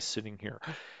 supply sitting here.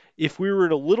 If we were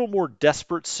in a little more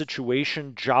desperate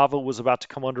situation, Java was about to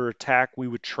come under attack, we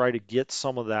would try to get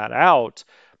some of that out.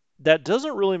 That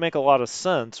doesn't really make a lot of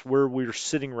sense where we're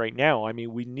sitting right now. I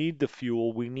mean, we need the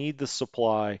fuel, we need the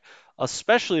supply,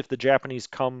 especially if the Japanese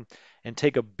come and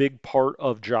take a big part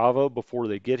of Java before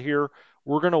they get here.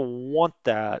 We're going to want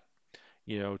that,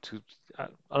 to,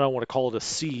 I don't want to call it a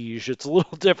siege. It's a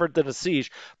little different than a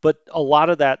siege, but a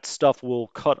lot of that stuff will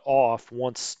cut off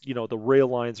once, the rail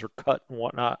lines are cut and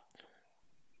whatnot.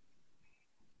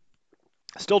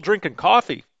 Still drinking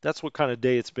coffee. That's what kind of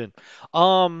day it's been.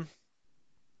 Um,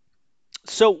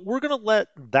 so we're gonna let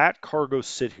that cargo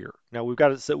sit here. Now we've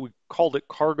got it set. We called it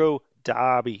cargo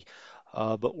Dobby,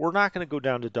 but we're not going to go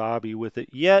down to Dobby with it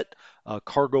yet.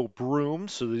 Cargo Broome.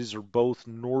 So these are both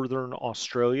northern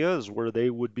Australia, is where they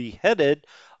would be headed.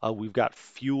 We've got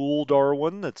fuel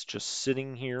Darwin that's just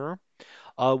sitting here.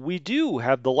 We do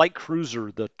have the light cruiser,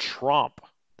 the Tromp,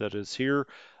 that is here.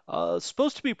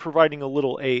 Supposed to be providing a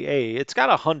little AA. It's got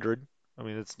 100. I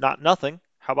mean, it's not nothing.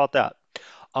 How about that?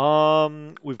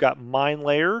 We've got Mine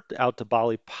Layer out to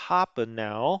Bali Papa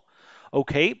now.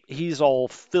 Okay, he's all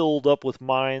filled up with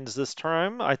mines this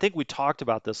time. I think we talked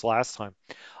about this last time.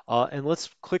 And let's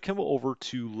click him over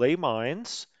to Lay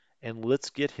Mines, and let's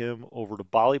get him over to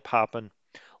Bali Poppin,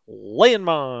 laying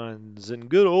mines in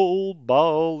good old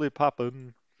Bali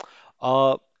Poppin.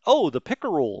 Uh, oh, the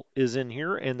pickerel is in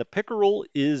here, and the pickerel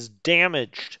is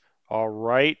damaged. All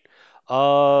right.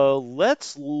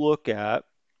 Let's look at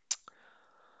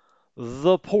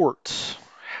the port.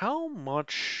 How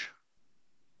much?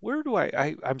 Where do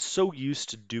I'm so used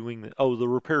to doing the. Oh, the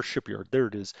repair shipyard. There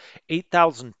it is.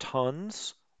 8,000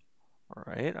 tons. All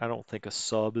right. I don't think a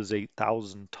sub is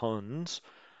 8,000 tons.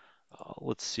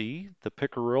 Let's see. The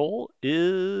pickerel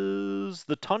is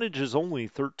the tonnage is only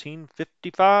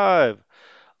 1355.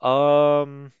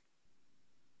 Um,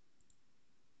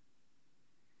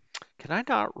 can I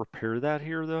not repair that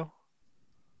here though?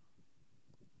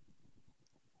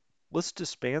 Let's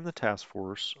disband the task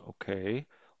force. Okay.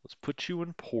 Let's put you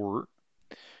in port.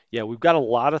 Yeah, we've got a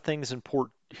lot of things in port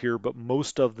here, but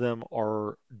most of them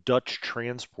are Dutch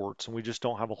transports, and we just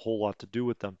don't have a whole lot to do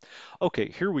with them. Okay,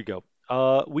 here we go.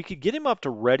 We could get him up to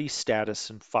ready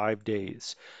status in 5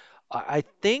 days. I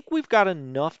think we've got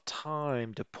enough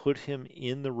time to put him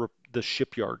in the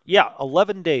shipyard. Yeah,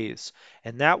 11 days,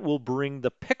 and that will bring the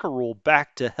pickerel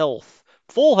back to health,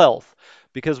 full health,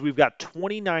 because we've got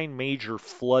 29 major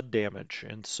flood damage.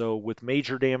 And so with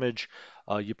major damage,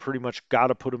 you pretty much got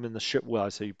to put them in the ship. Well, I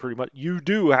say you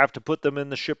do have to put them in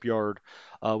the shipyard.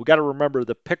 We got to remember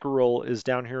the pickerel is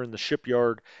down here in the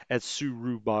shipyard at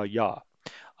Surabaya.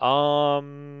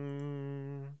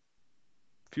 Um,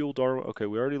 Fuel Darwin. Okay,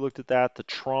 we already looked at that. The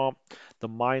Tromp, the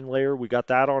Mine Layer, we got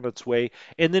that on its way.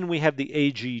 And then we have the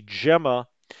AG Gemma.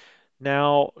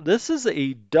 Now, this is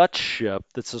a Dutch ship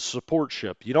that's a support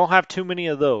ship. You don't have too many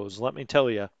of those, let me tell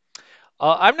you.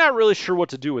 I'm not really sure what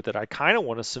to do with it. I kind of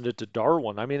want to send it to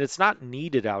Darwin. I mean, it's not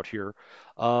needed out here.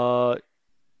 Uh,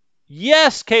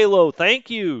 yes, Kalo, thank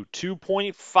you.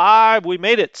 2.5, we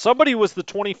made it. Somebody was the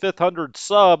 2500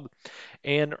 sub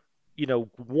and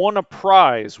won a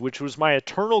prize, which was my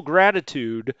eternal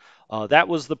gratitude. That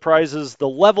was the prizes, the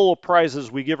level of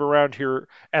prizes we give around here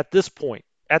at this point.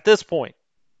 At this point,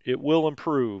 it will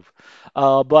improve.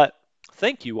 But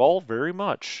thank you all very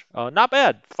much. Not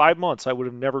bad. 5 months. I would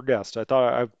have never guessed.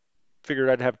 I figured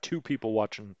I'd have two people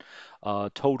watching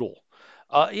total.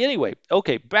 Anyway,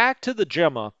 okay, back to the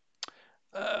Gemma.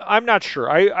 I'm not sure.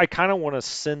 I kind of want to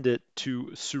send it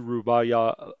to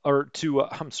Surabaya or to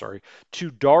I'm sorry,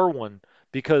 to Darwin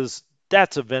because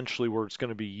that's eventually where it's going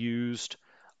to be used.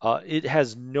 It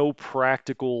has no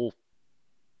practical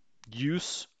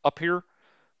use up here.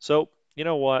 So, you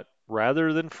know what?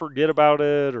 Rather than forget about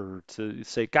it or to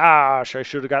say, gosh, I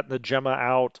should have gotten the Gemma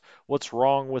out. What's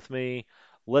wrong with me?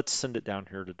 Let's send it down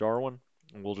here to Darwin.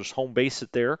 And we'll just home base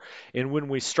it there. And when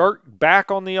we start back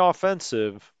on the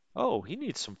offensive, oh, he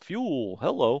needs some fuel.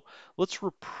 Hello. Let's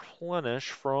replenish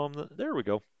from there we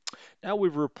go. Now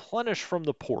we've replenished from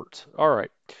the port. All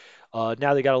right.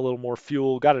 Now they got a little more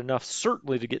fuel, got enough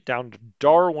certainly to get down to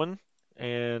Darwin,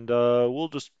 and we'll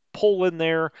just pull in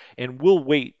there and we'll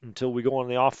wait until we go on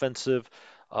the offensive.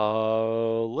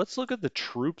 Let's look at the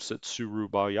troops at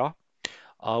Surubaya.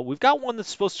 We've got one that's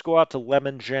supposed to go out to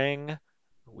Lemonjang.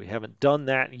 We haven't done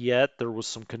that yet. There was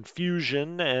some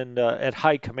confusion and at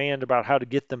high command about how to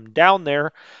get them down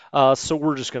there, so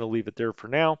we're just going to leave it there for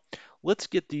now. Let's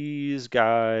get these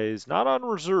guys not on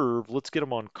reserve. Let's get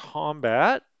them on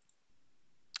combat.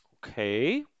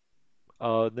 Okay.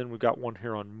 Then we've got one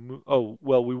here on. Oh,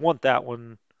 well, we want that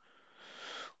one.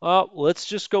 Let's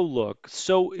just go look.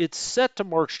 So it's set to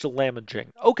march to Lamajing.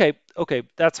 Okay, okay,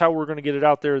 that's how we're going to get it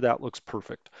out there. That looks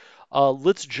perfect.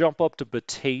 Let's jump up to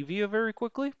Batavia very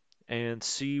quickly and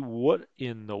see what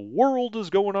in the world is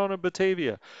going on in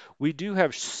Batavia. We do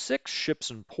have 6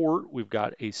 ships in port. We've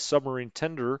got a submarine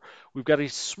tender. We've got a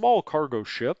small cargo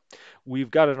ship.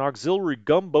 We've got an auxiliary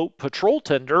gunboat patrol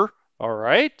tender. All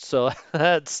right, so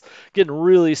that's getting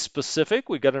really specific.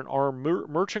 We got an armed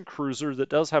merchant cruiser that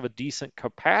does have a decent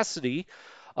capacity.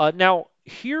 Now,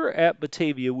 here at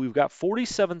Batavia, we've got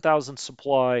 47,000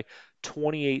 supply,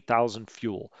 28,000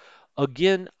 fuel.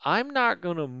 Again, I'm not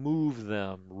going to move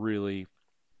them really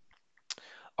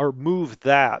or move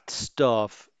that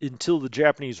stuff until the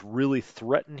Japanese really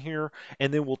threaten here,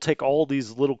 and then we'll take all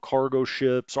these little cargo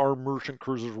ships, our merchant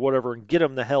cruisers, whatever, and get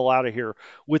them the hell out of here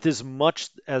with as much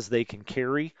as they can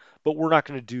carry. But we're not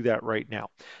going to do that right now.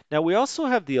 Now we also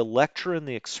have the Electra and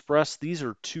the Express. These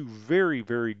are 2 very,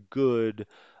 very good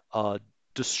uh,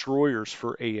 destroyers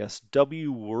for ASW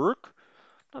work.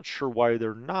 Not sure why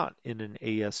they're not in an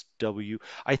ASW.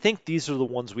 I think these are the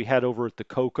ones we had over at the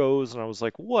Cocos, and I was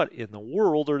like, what in the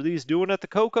world are these doing at the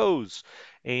Cocos?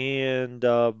 And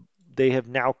they have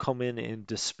now come in and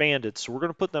disbanded. So we're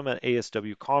going to put them at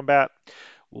ASW Combat.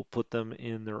 We'll put them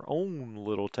in their own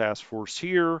little task force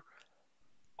here.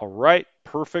 All right,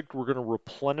 perfect. We're going to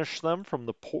replenish them from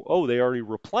the port. Oh, they already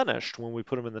replenished when we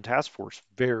put them in the task force.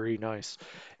 Very nice.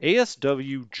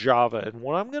 ASW Java. And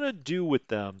what I'm going to do with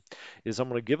them is I'm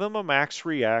going to give them a max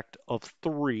react of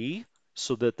 3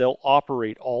 so that they'll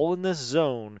operate all in this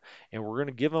zone. And we're going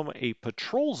to give them a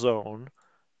patrol zone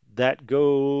that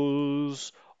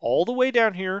goes all the way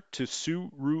down here to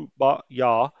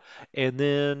Surubaya and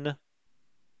then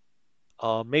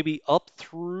maybe up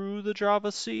through the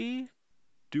Java Sea.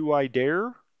 Do I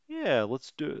dare? Yeah,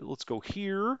 let's do it. Let's go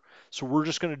here. So we're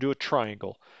just going to do a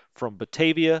triangle from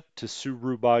Batavia to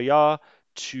Surubaya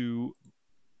to,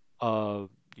 uh,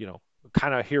 you know,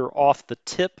 kind of here off the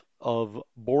tip of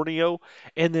Borneo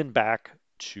and then back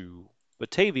to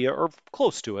Batavia or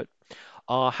close to it.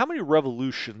 How many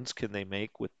revolutions can they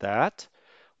make with that?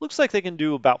 Looks like they can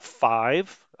do about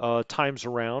 5 times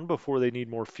around before they need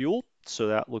more fuel. So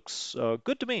that looks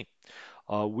good to me.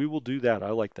 We will do that. I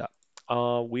like that.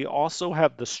 We also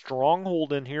have the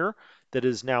stronghold in here that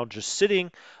is now just sitting.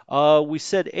 We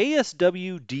said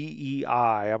ASWDEI.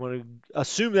 I'm going to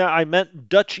assume that I meant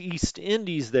Dutch East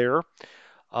Indies there.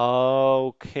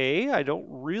 Okay, I don't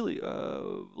really.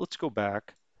 Let's go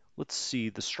back. Let's see.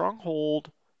 The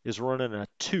stronghold is running a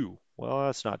 2. Well,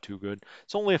 that's not too good.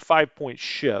 It's only a 5-point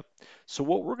ship. So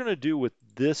what we're going to do with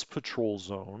this patrol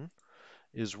zone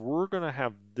is we're going to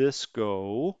have this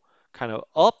go kind of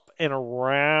up and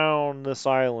around this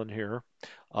island here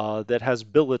that has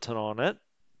Billiton on it.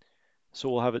 So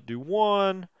we'll have it do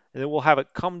 1, and then we'll have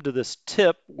it come to this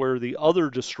tip where the other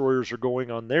destroyers are going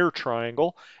on their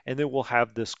triangle, and then we'll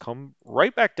have this come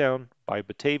right back down by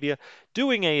Batavia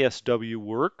doing ASW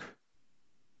work.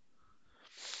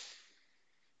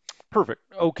 Perfect.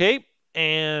 Okay,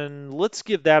 and let's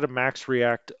give that a max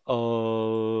react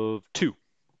of 2.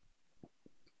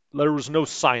 There was no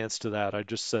science to that. I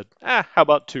just said, how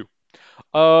about 2?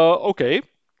 Okay.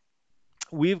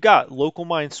 We've got local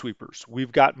minesweepers.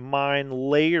 We've got mine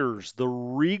layers. The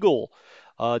Regal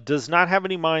does not have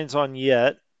any mines on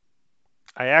yet.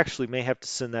 I actually may have to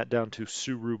send that down to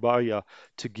Surubaya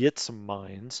to get some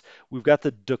mines. We've got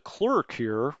the De Klerk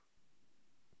here.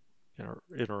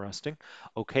 Interesting.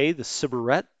 Okay, the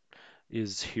Sybaret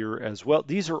is here as well.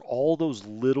 These are all those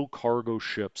little cargo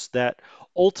ships that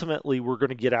ultimately we're going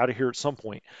to get out of here at some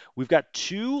point. We've got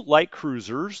 2 light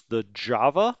cruisers, the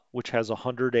Java, which has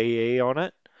 100 AA on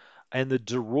it, and the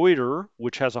De Ruyter,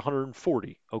 which has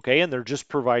 140. Okay, and they're just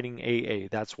providing AA.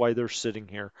 That's why they're sitting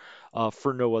here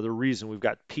for no other reason. We've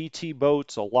got PT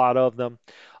boats, a lot of them.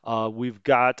 We've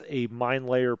got a mine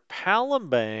layer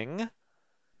Palembang.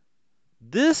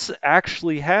 This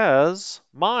actually has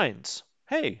mines.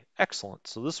 Hey, excellent.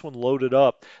 So this one loaded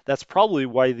up. That's probably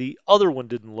why the other one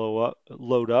didn't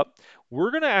load up.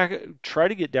 We're going to try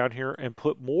to get down here and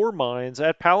put more mines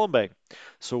at Palembang.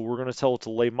 So we're going to tell it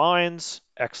to lay mines.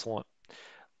 Excellent.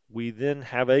 We then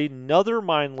have another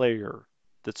mine layer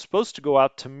that's supposed to go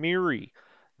out to Miri.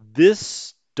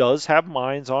 This does have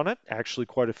mines on it, actually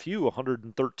quite a few,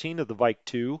 113 of the Vike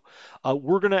 2.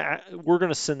 We're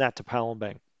gonna send that to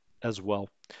Palembang as well.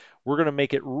 We're going to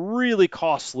make it really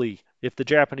costly if the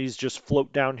Japanese just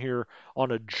float down here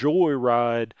on a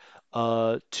joyride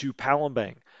to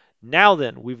Palembang. Now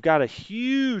then, we've got a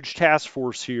huge task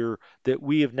force here that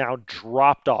we have now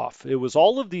dropped off. It was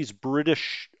all of these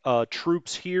British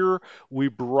troops here. We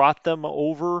brought them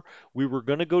over. We were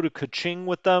going to go to Kuching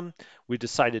with them. We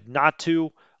decided not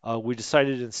to. We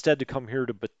decided instead to come here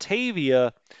to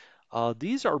Batavia.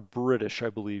 These are British, I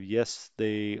believe. Yes,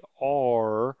 they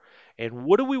are. And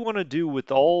what do we want to do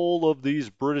with all of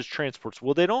these British transports?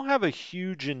 Well, they don't have a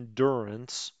huge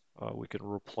endurance. We can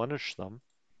replenish them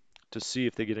to see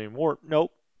if they get any more.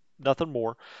 Nope, nothing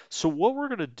more. So what we're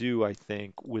going to do, I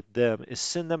think, with them is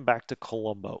send them back to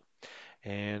Colombo.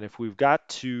 And if we've got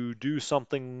to do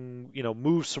something,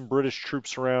 move some British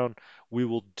troops around, we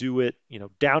will do it,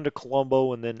 down to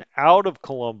Colombo and then out of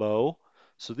Colombo.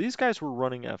 So these guys were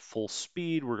running at full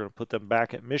speed. We're going to put them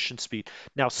back at mission speed.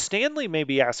 Now, Stanley may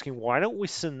be asking, why don't we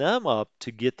send them up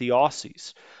to get the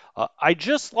Aussies? I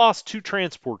just lost 2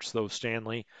 transports, though,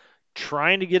 Stanley,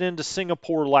 trying to get into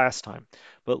Singapore last time.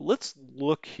 But let's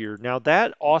look here. Now,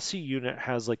 that Aussie unit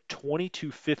has like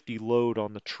 2250 load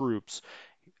on the troops.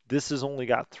 This has only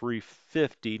got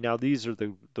 350. Now these are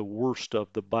the worst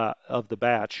of the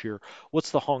batch here.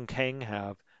 What's the Hong Kong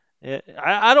have?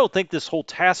 I don't think this whole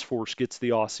task force gets the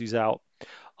Aussies out.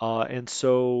 And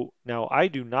so now I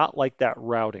do not like that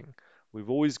routing.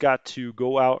 We've always got to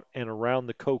go out and around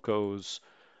the Cocos,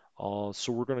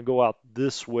 so we're going to go out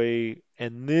this way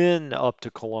and then up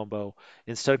to Colombo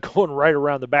instead of going right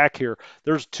around the back here.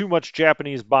 There's too much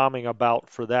Japanese bombing about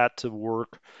for that to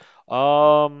work.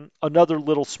 Another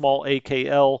little small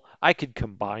AKL. I could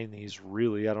combine these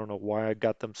really. I don't know why I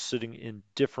got them sitting in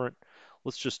different.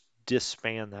 Let's just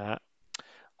disband that.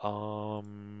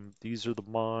 These are the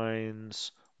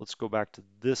mines. Let's go back to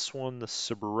this one, the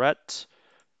Cigarette,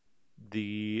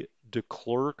 the de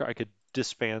Klerk. I could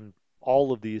disband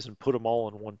all of these and put them all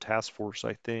in one task force,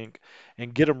 I think,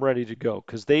 and get them ready to go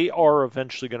because they are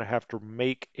eventually going to have to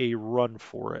make a run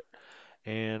for it.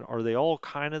 And are they all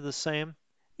kind of the same?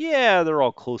 Yeah, they're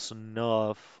all close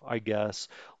enough, I guess.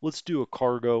 Let's do a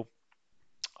cargo.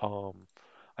 Um,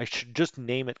 I should just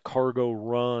name it Cargo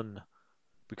Run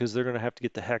because they're going to have to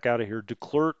get the heck out of here. De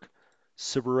Klerk,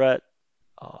 Cigarette,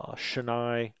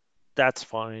 Chennai, that's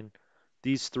fine.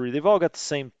 These three, they've all got the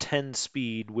same 10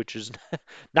 speed, which is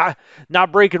not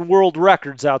not breaking world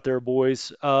records out there,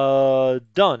 boys.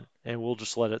 Done, and we'll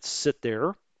just let it sit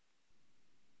there.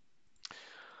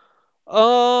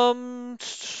 Um,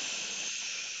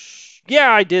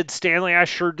 yeah, I did, Stanley. I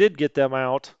sure did get them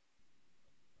out.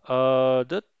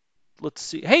 Let's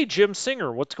see. Hey, Jim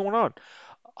Singer, what's going on?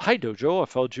 Hi, Dojo. I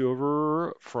followed you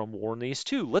over from War in the East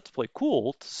too. Let's play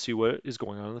cool to see what is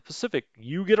going on in the Pacific.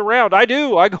 You get around. I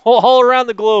do. I go all around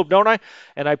the globe, don't I?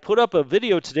 And I put up a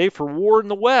video today for War in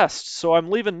the West, so I'm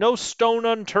leaving no stone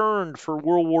unturned for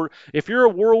World War. If you're a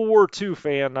World War II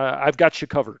fan, I've got you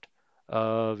covered.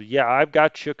 Yeah, I've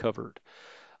got you covered.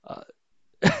 Uh,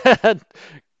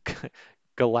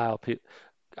 Galao.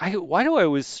 Why do I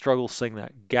always struggle saying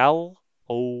that?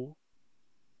 Gallopoli,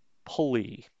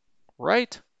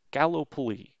 right?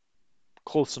 Gallopoli.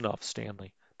 Close enough,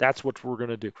 Stanley. That's what we're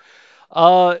gonna do.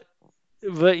 Uh,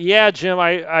 but yeah, Jim,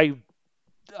 I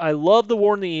love the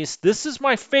War in the East. This is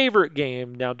my favorite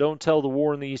game. Now, don't tell the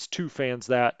War in the East 2 fans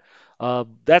that.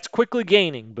 That's quickly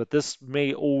gaining, but this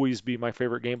may always be my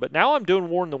favorite game. But now I'm doing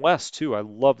War in the West too. I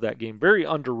love that game. Very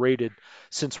underrated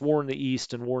since War in the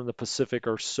East and War in the Pacific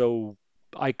are so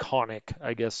iconic,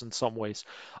 I guess, in some ways.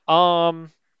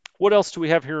 Um, what else do we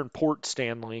have here in Port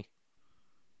Stanley?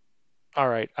 All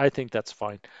right, I think that's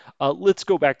fine. Let's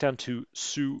go back down to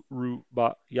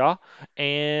Surabaya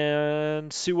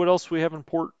and see what else we have in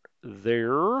port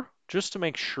there, just to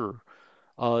make sure.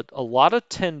 A lot of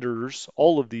tenders,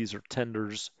 all of these are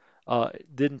tenders.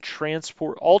 Then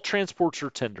transport, all transports are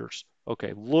tenders.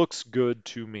 Okay, looks good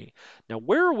to me. Now,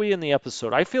 where are we in the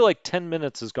episode? I feel like 10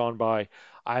 minutes has gone by.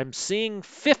 I'm seeing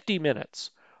 50 minutes.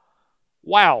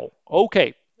 Wow.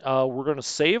 Okay, we're going to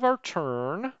save our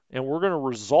turn and we're going to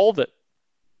resolve it.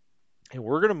 And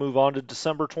we're going to move on to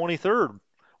December 23rd.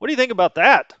 What do you think about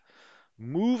that?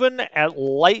 Moving at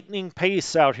lightning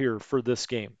pace out here for this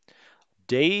game.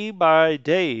 day by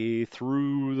day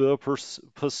through the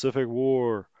Pacific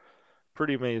War.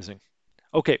 Pretty amazing.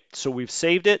 Okay, so we've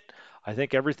saved it. I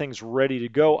think everything's ready to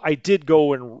go. I did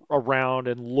go around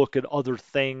and look at other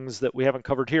things that we haven't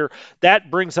covered here.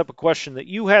 That brings up a question that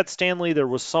you had, Stanley. There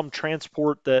was some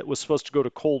transport that was supposed to go to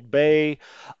Cold Bay.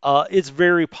 It's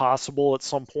very possible at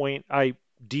some point I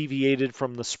deviated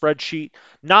from the spreadsheet.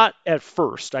 Not at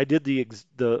first. I did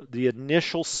the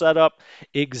initial setup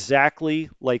exactly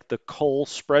like the Cole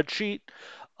spreadsheet.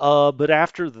 But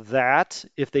after that,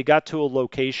 if they got to a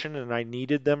location and I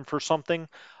needed them for something,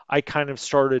 I kind of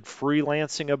started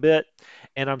freelancing a bit.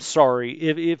 And I'm sorry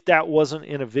if that wasn't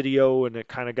in a video and it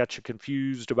kind of got you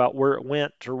confused about where it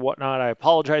went or whatnot. I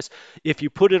apologize. If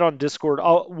you put it on Discord,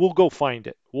 we'll go find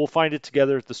it. We'll find it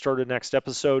together at the start of next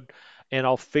episode, and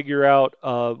I'll figure out.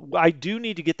 I do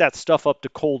need to get that stuff up to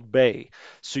Cold Bay.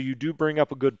 So you do bring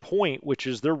up a good point, which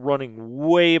is they're running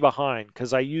way behind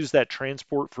because I use that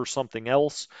transport for something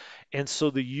else, and so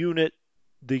the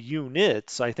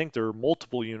units, I think there are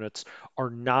multiple units, are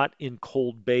not in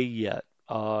Cold Bay yet,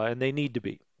 and they need to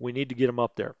be. We need to get them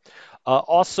up there.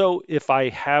 Also, if I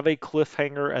have a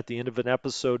cliffhanger at the end of an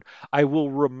episode, I will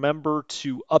remember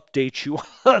to update you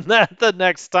on that the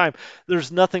next time.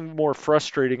 There's nothing more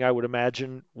frustrating, I would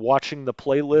imagine, watching the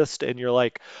playlist and you're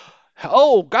like,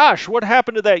 oh gosh, what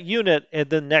happened to that unit? And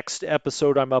then next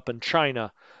episode, I'm up in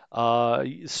China.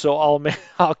 So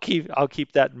I'll keep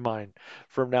that in mind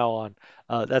from now on.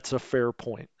 That's a fair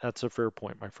point. That's a fair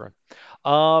point, my friend.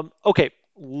 Okay,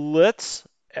 let's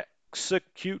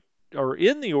execute or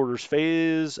in the orders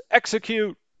phase,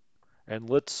 execute, and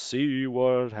let's see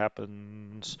what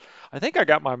happens. I think I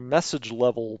got my message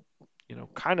level,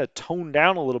 kind of toned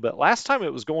down a little bit. Last time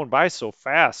it was going by so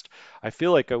fast. I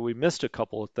feel like we missed a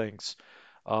couple of things.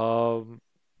 Um,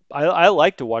 I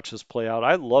like to watch this play out.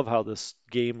 I love how this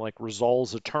game like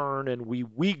resolves a turn and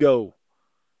we go.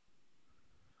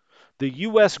 The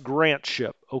U.S. Grant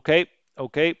ship. Okay,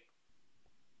 okay.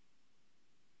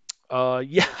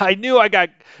 Yeah, I knew I got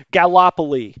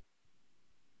Gallipoli.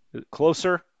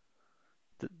 Closer.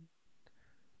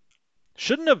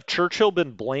 Shouldn't have Churchill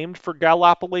been blamed for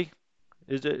Gallipoli?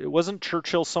 It wasn't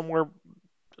Churchill somewhere,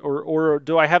 or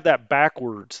do I have that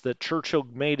backwards? That Churchill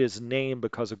made his name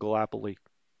because of Gallipoli.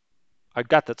 I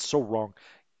got that so wrong.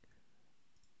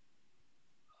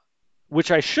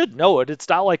 Which I should know it. It's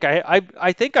not like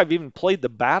I think I've even played the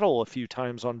battle a few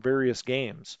times on various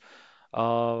games.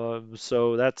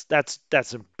 So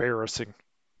that's embarrassing.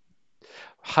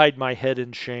 Hide my head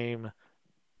in shame.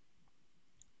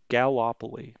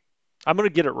 Gallipoli. I'm gonna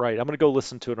get it right. I'm gonna go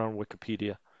listen to it on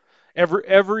Wikipedia.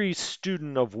 Every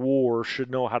student of war should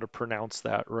know how to pronounce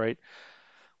that, right?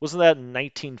 Wasn't that in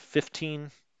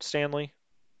 1915, Stanley?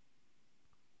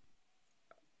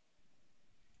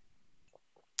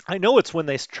 I know it's when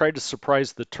they tried to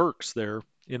surprise the Turks there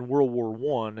in World War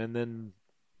One, and then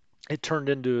it turned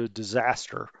into a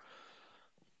disaster.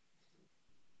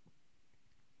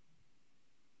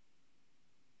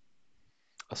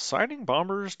 Assigning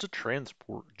bombers to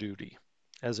transport duty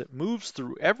as it moves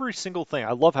through every single thing.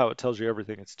 I love how it tells you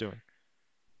everything it's doing.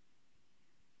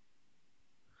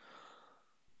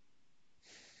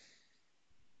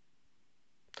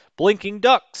 Blinking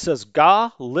Duck says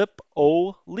Ga Lip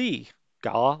O Lee.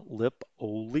 Ga Lip O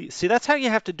Lee. See, that's how you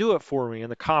have to do it for me in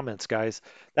the comments, guys.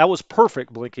 That was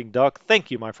perfect, Blinking Duck. Thank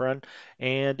you, my friend.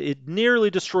 And it nearly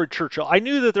destroyed Churchill. I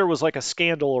knew that there was like a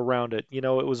scandal around it. It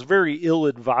was very ill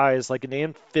advised, like an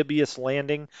amphibious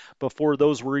landing before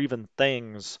those were even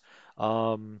things.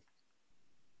 Um,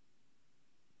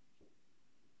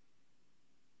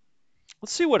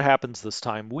 let's see what happens this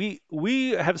time.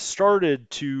 We have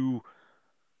started to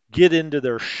get into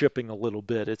their shipping a little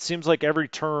bit. It seems like every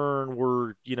turn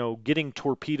we're, getting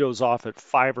torpedoes off at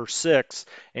 5 or 6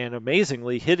 and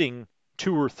amazingly hitting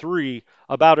 2 or 3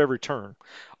 about every turn.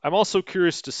 I'm also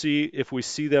curious to see if we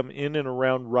see them in and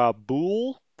around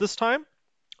Rabaul this time.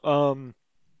 Um,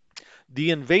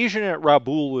 the invasion at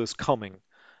Rabaul is coming.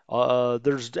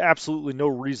 There's absolutely no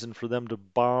reason for them to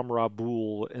bomb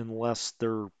Rabaul unless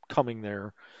they're coming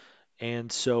there. And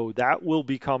so that will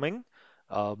be coming.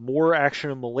 More action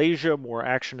in Malaysia, more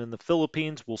action in the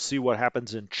Philippines. We'll see what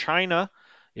happens in China.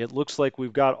 It looks like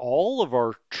we've got all of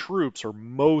our troops, or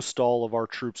most all of our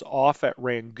troops, off at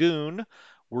Rangoon.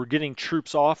 We're getting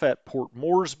troops off at Port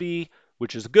Moresby,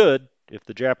 which is good if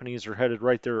the Japanese are headed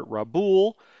right there at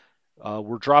Rabaul.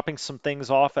 We're dropping some things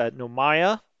off at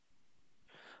Nomaya.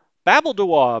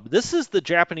 Babeldoab, this is the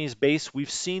Japanese base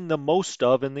we've seen the most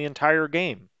of in the entire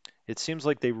game. It seems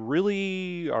like they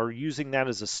really are using that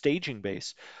as a staging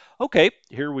base. Okay,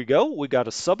 here we go. We got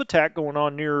a sub attack going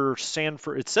on near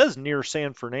it says near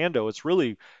San Fernando. It's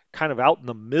really kind of out in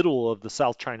the middle of the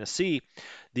South China Sea.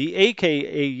 The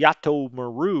AKA Yato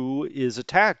Maru is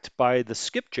attacked by the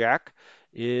skipjack.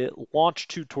 It launched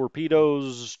two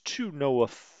torpedoes to no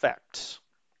effect.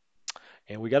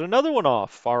 And we got another one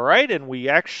off. All right, and we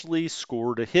actually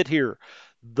scored a hit here.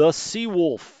 The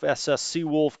Seawolf, SS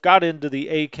Seawolf, got into the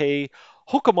AK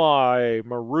Hokamai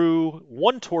Maru.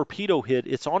 One torpedo hit.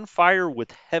 It's on fire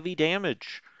with heavy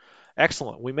damage.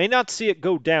 Excellent. We may not see it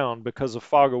go down because of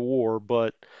fog of war,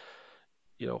 but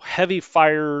heavy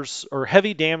fires or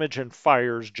heavy damage and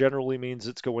fires generally means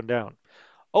it's going down.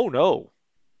 Oh no.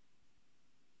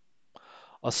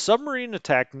 A submarine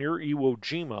attack near Iwo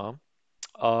Jima.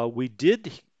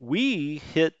 We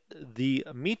hit the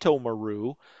Mito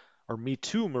Maru or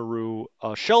Mitu Maru.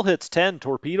 Shell hits 10,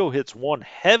 torpedo hits 1,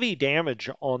 heavy damage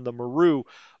on the Maru,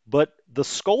 but the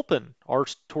Sculpin,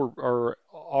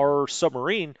 our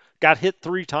submarine, got hit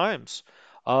 3 times.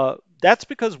 That's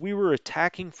because we were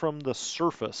attacking from the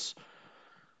surface.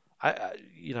 I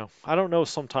don't know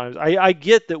sometimes. I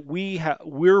get that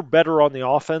we're better on the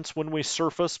offense when we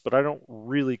surface, but I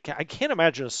can't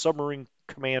imagine a submarine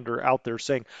commander out there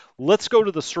saying, "Let's go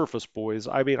to the surface, boys."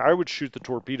 I mean, I would shoot the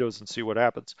torpedoes and see what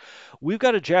happens. We've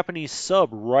got a Japanese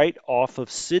sub right off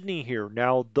of Sydney here.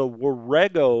 Now, the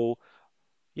Warrego,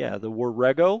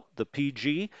 the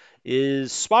PG,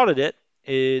 is spotted it.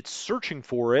 It's searching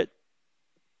for it.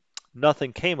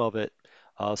 Nothing came of it.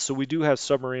 So we do have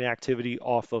submarine activity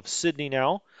off of Sydney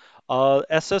now.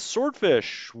 SS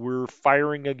Swordfish, we're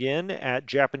firing again at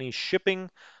Japanese shipping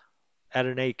at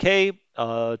an AK.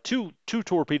 Two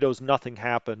torpedoes, nothing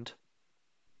happened.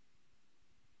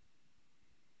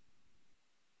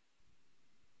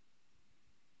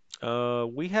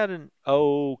 We had an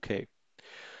okay.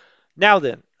 Now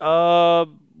then,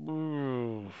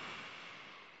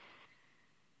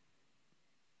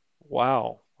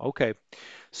 wow. Okay.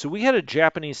 So we had a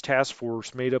Japanese task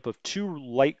force made up of 2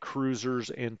 light cruisers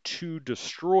and 2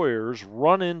 destroyers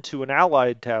run into an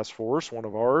Allied task force, one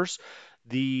of ours,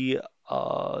 the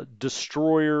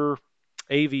destroyer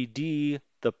AVD,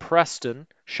 the Preston,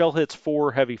 shell hits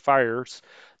 4 heavy fires,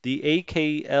 the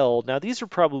AKL. Now these are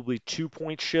probably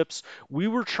 2-point ships. We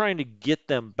were trying to get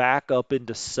them back up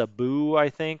into Cebu, I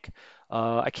think.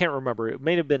 I can't remember. It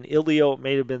may have been Ilio, it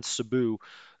may have been Cebu.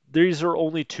 These are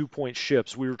only 2-point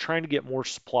ships. We were trying to get more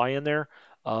supply in there.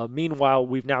 Meanwhile,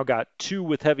 we've now got 2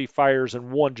 with heavy fires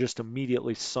and 1 just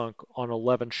immediately sunk on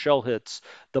 11 shell hits,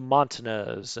 the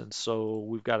Montanez. And so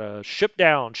we've got a ship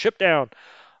down, ship down.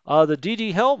 The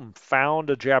DD Helm found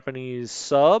a Japanese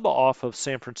sub off of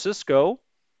San Francisco.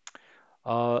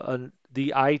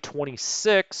 The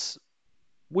I-26,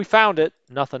 we found it.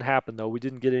 Nothing happened though. We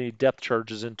didn't get any depth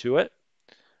charges into it.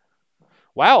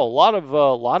 Wow,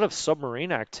 a lot of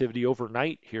submarine activity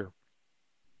overnight here.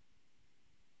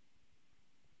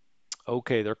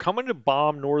 Okay, they're coming to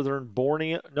bomb northern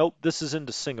Borneo. Nope, this is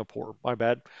into Singapore. My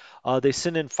bad. They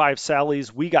sent in 5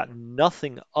 Sallies. We got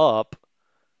nothing up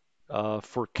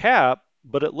for cap,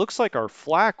 but it looks like our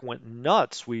flak went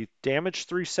nuts. We damaged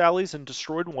 3 Sallies and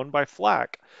destroyed 1 by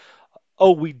flak.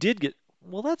 Oh, we did get.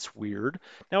 Well, that's weird.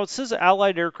 Now it says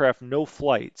Allied aircraft, no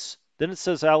flights. Then it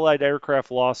says Allied aircraft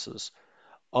losses.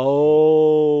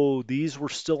 Oh, these were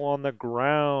still on the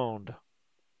ground.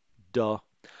 Duh.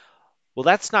 Well,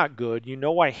 that's not good. You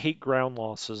know I hate ground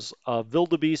losses.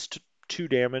 Wildebeest, 2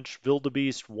 damage.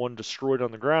 Wildebeest, 1 destroyed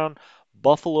on the ground.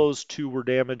 Buffaloes, 2 were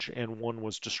damaged, and 1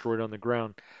 was destroyed on the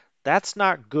ground. That's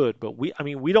not good, but we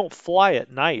don't fly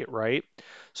at night, right?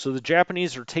 So the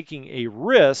Japanese are taking a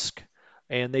risk,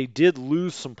 and they did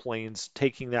lose some planes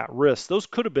taking that risk. Those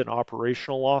could have been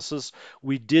operational losses.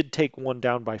 We did take 1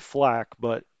 down by flak,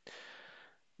 but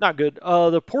not good.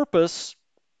 The Porpoise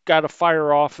got a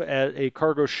fire off at a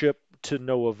cargo ship to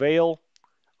no avail.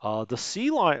 The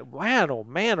Sea Lion, man, oh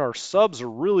man, our subs are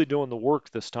really doing the work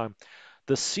this time.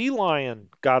 The Sea Lion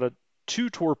got 2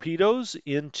 torpedoes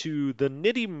into the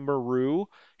Nitty Maru.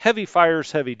 Heavy fires,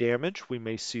 heavy damage. We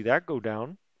may see that go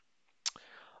down.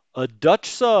 A Dutch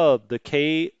sub,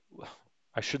 I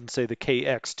shouldn't say the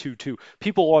KX-22.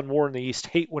 People on War in the East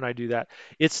hate when I do that.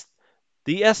 It's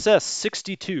the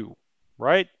SS-62,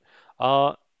 right?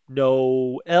 Uh,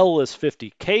 no, L is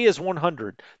 50. K is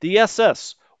 100. The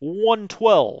SS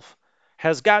 112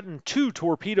 has gotten 2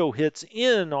 torpedo hits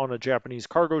in on a Japanese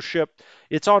cargo ship.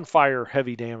 It's on fire,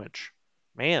 heavy damage.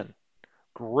 Man,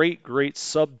 great, great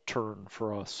sub turn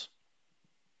for us.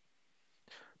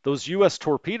 Those U.S.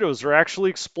 torpedoes are actually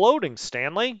exploding,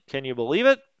 Stanley. Can you believe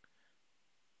it?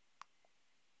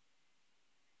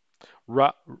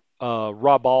 Ra,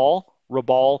 Rabal.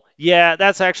 Rabal. Yeah,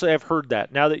 that's actually, I've heard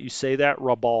that. Now that you say that,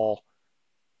 Rabal.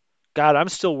 God, I'm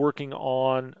still working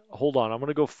on. Hold on, I'm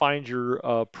gonna go find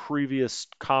your previous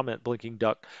comment, Blinking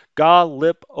Duck. Ga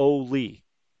Lip O Lee.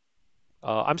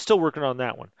 I'm still working on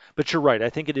that one, but you're right. I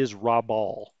think it is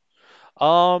Rabal.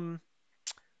 Um,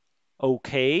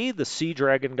 okay, the Sea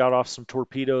Dragon got off some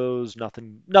torpedoes.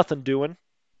 Nothing doing.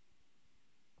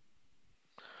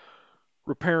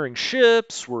 Repairing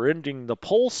ships. We're ending the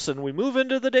pulse, and we move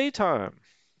into the daytime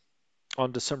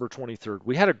on December 23rd.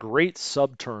 We had a great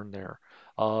subturn there.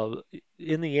 Uh,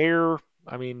 in the air,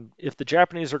 I mean, if the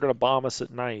Japanese are going to bomb us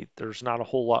at night, there's not a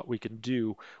whole lot we can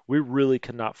do. We really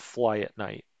cannot fly at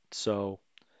night. So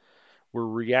we're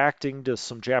reacting to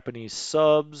some Japanese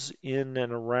subs in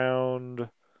and around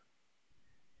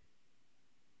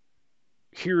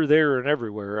here, there, and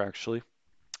everywhere, actually.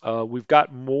 We've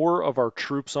got more of our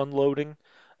troops unloading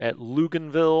at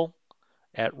Luganville,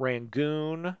 at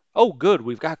Rangoon. Oh, good.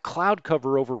 We've got cloud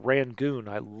cover over Rangoon.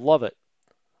 I love it.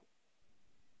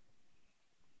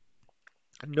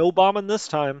 No bombing this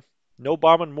time. No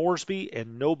bombing Moresby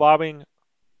and no bombing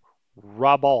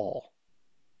Rabal.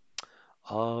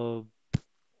 Uh,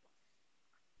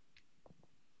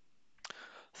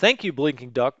 Thank you,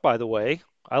 Blinking Duck, by the way.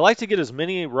 I like to get as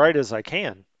many right as I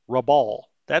can. Rabal.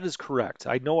 That is correct.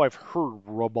 I know I've heard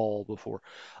Rabal before.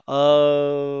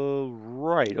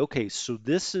 Right. Okay, so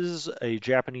this is a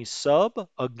Japanese sub,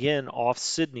 again off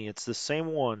Sydney. It's the same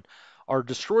one. Our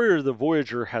destroyer, the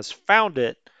Voyager, has found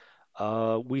it.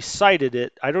 We sighted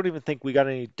it. I don't even think we got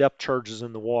any depth charges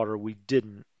in the water. We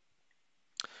didn't.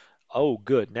 Oh,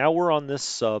 good. Now we're on this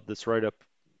sub that's right up.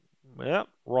 Yeah,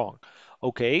 wrong.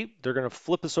 Okay, they're going to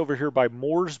flip us over here by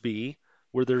Moresby,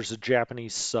 where there's a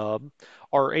Japanese sub.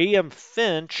 Our AM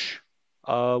Finch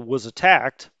was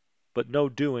attacked, but no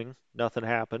doing. Nothing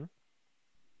happened.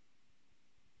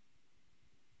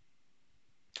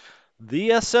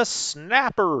 The SS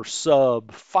Snapper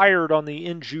sub fired on the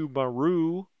Inju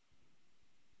Maru.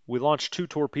 We launched two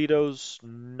torpedoes.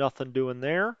 Nothing doing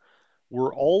there.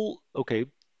 We're all okay.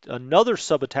 Another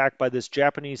sub attack by this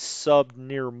Japanese sub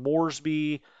near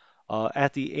Moresby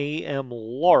at the AM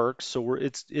Lark. So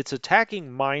it's attacking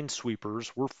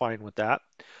minesweepers. We're fine with that.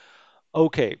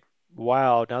 Okay.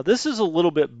 Wow. Now this is a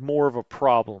little bit more of a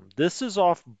problem. This is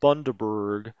off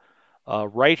Bundaberg,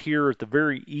 right here at the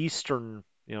very eastern,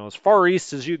 as far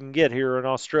east as you can get here in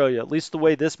Australia, at least the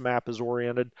way this map is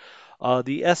oriented.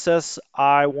 The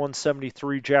SSI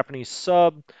 173 Japanese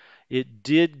sub, it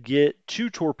did get two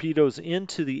torpedoes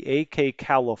into the AK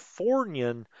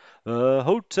Californian,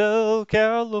 Hotel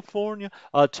California.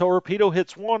 Torpedo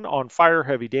hits one on fire,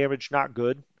 heavy damage, not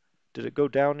good. Did it go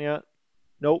down yet?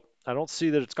 Nope. I don't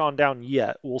see that it's gone down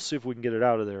yet. We'll see if we can get it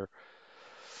out of there.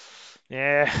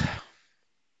 Yeah,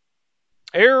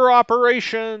 air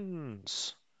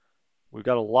operations. We've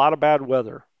got a lot of bad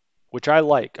weather, which I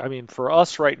like. I mean, for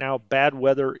us right now, bad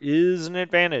weather is an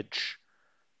advantage.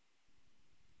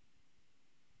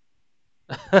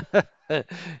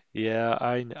 Yeah,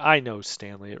 I know,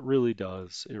 Stanley. It really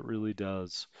does. It really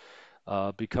does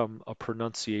become a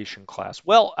pronunciation class.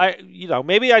 Well,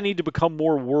 maybe I need to become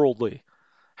more worldly.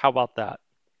 How about that?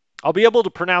 I'll be able to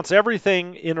pronounce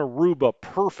everything in Aruba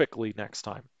perfectly next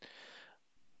time.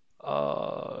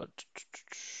 Uh,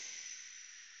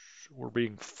 we're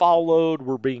being followed.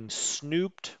 We're being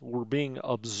snooped. We're being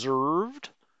observed.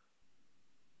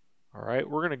 All right,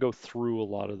 we're going to go through a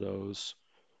lot of those.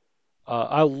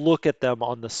 I'll look at them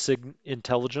on the SIG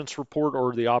intelligence report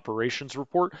or the operations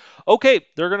report. Okay,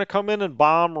 they're going to come in and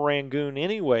bomb Rangoon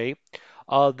anyway.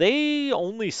 They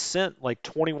only sent like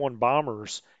 21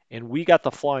 bombers, and we got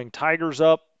the Flying Tigers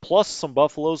up, plus some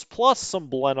Buffaloes, plus some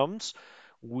Blenheims.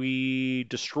 We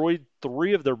destroyed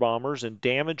three of their bombers and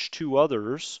damaged two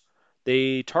others.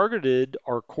 They targeted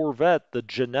our Corvette, the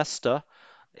Genesta,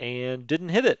 and didn't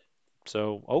hit it.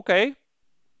 So, okay.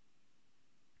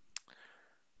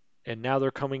 And now they're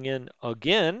coming in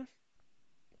again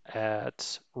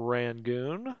at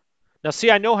Rangoon. Now,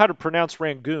 see, I know how to pronounce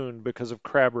Rangoon because of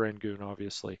Crab Rangoon,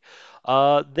 obviously.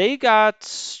 They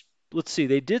got, let's see,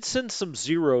 they did send some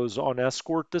zeros on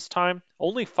escort this time.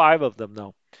 Only five of them,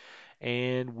 though.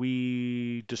 And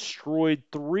we destroyed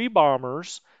three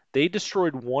bombers. They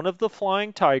destroyed one of the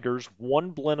Flying Tigers,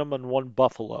 one Blenheim, and one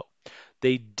Buffalo.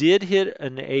 They did hit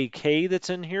an AK that's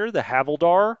in here, the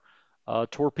Havildar.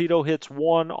 Torpedo hits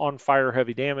one on fire,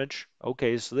 heavy damage.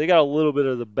 Okay, so they got a little bit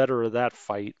of the better of that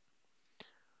fight.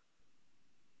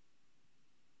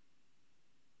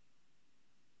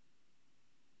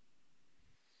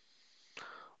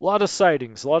 A lot of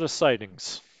sightings, a lot of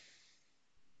sightings.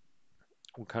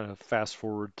 We'll kind of fast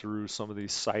forward through some of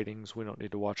these sightings. We don't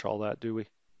need to watch all that, do we?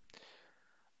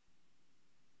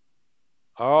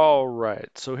 All right,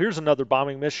 so here's another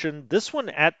bombing mission. This one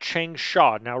at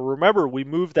Changsha. Now remember, we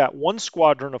moved that one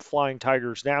squadron of Flying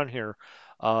Tigers down here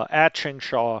at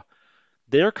Changsha.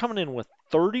 They're coming in with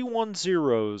 31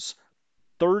 zeros,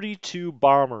 32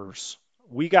 bombers.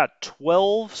 We got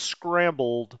 12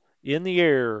 scrambled in the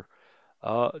air.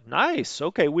 Nice.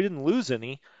 Okay, we didn't lose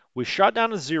any. We shot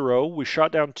down a zero. We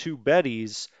shot down two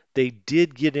Bettys. They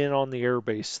did get in on the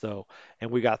airbase though, and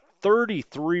we got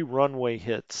 33 runway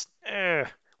hits.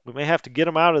 We may have to get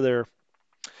them out of there.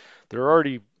 They're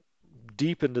already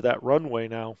deep into that runway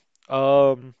now.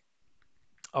 Um,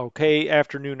 okay,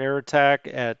 afternoon air attack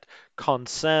at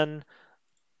Konsen.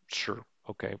 Sure.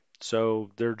 Okay, so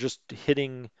they're just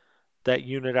hitting that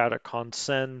unit out at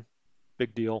Konsen.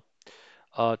 Big deal.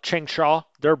 Changsha,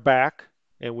 they're back,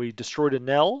 and we destroyed a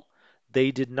Nell.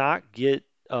 They did not get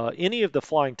any of the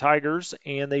Flying Tigers,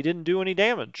 and they didn't do any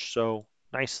damage. So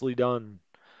nicely done.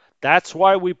 That's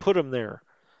why we put them there.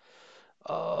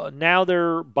 Now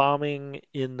they're bombing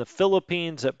in the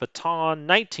Philippines at Bataan.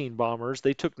 19 bombers.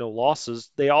 They took no losses.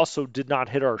 They also did not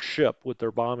hit our ship with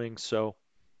their bombing, so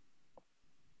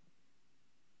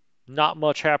not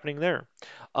much happening there.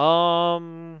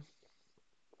 Um,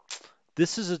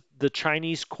 This is the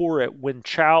Chinese core at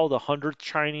Wenchao, the 100th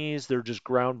Chinese. They're just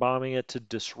ground bombing it to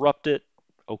disrupt it.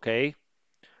 Okay.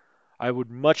 I would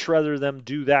much rather them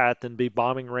do that than be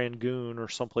bombing Rangoon or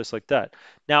someplace like that.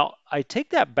 Now, I take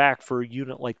that back for a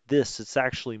unit like this. It's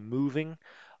actually moving.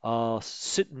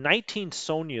 19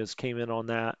 Sonyas came in on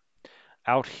that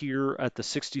out here at the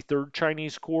 63rd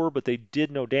Chinese Corps, but they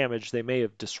did no damage. They may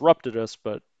have disrupted us,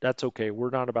 but that's okay. We're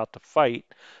not about to fight.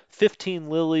 15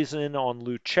 Lilies in on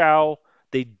Lu Chao.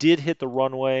 They did hit the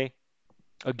runway.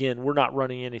 Again, we're not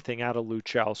running anything out of Lu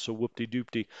Chao, so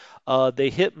whoop-de-doop-de. They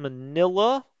hit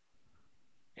Manila,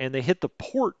 and they hit the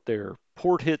port there.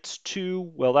 Port hits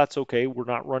 2. Well, that's okay. We're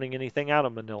not running anything out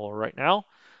of Manila right now.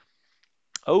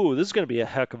 Oh, this is going to be a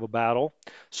heck of a battle.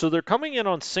 So they're coming in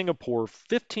on Singapore,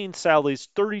 15 Sallies,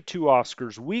 32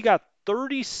 Oscars. We got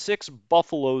 36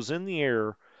 Buffaloes in the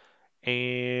air,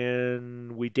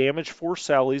 and we damaged 4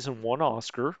 Sallies and 1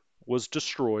 Oscar was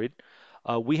destroyed.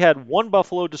 We had 1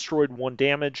 Buffalo destroyed, 1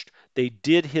 damaged. They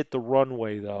did hit the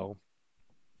runway, though.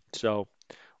 So,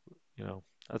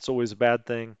 that's always a bad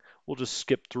thing. We'll just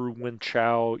skip through Wen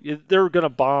Chao. They're going to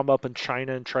bomb up in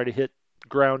China and try to hit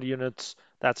ground units.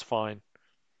 That's fine.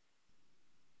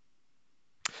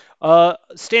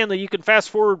 Stanley, you can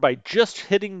fast forward by just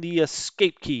hitting the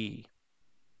escape key.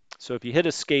 So if you hit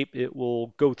escape, it will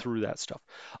go through that stuff.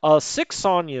 6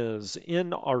 Sonyas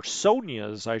in, or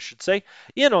Sonyas, I should say,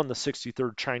 in on the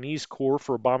 63rd Chinese Corps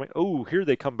for a bombing. Oh, here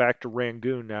they come back to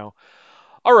Rangoon now.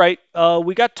 All right,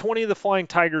 we got 20 of the Flying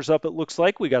Tigers up, it looks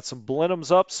like. We got some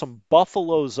Blenheims up, some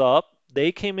Buffaloes up.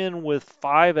 They came in with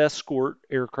 5 escort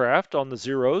aircraft on the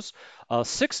zeros,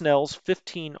 6 Nells,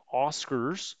 15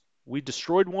 Oscars. We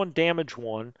destroyed 1, damaged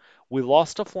 1. We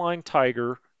lost a Flying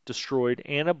Tiger, destroyed,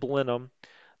 and a Blenheim.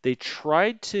 They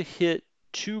tried to hit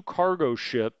 2 cargo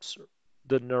ships,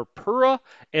 the Nirpura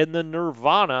and the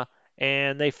Nirvana,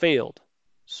 and they failed.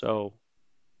 So,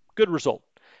 good result.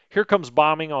 Here comes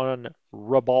bombing on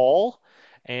Rabaul,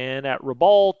 and at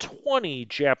Rabaul, 20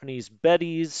 Japanese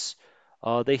Bettys.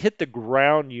 They hit the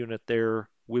ground unit there.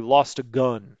 We lost a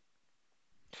gun.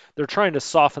 They're trying to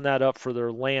soften that up for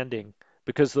their landing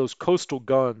because those coastal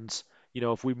guns,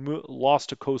 if we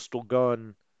lost a coastal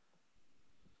gun,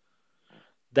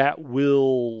 that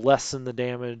will lessen the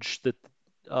damage that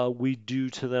we do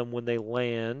to them when they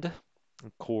land,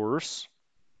 of course.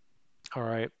 All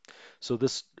right. So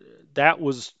that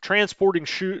was transporting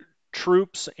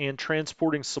troops and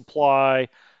transporting supply.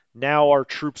 Now our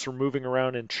troops are moving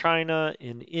around in China,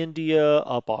 in India,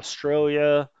 up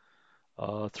Australia,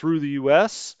 through the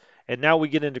U.S. And now we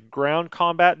get into ground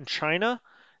combat in China.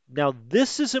 Now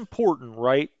this is important,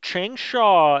 right?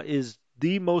 Changsha is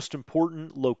the most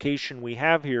important location we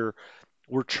have here.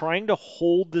 We're trying to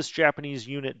hold this Japanese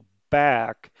unit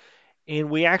back,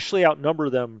 and we actually outnumber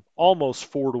them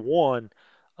almost 4-1.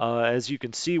 As you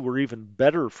can see, we're even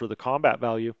better for the combat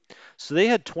value. So they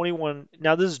had 21.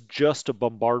 Now this is just a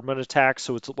bombardment attack,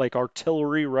 so it's like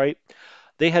artillery, right?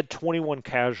 They had 21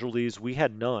 casualties. We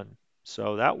had none.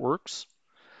 So that works.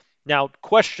 Now,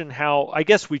 question how, I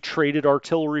guess we traded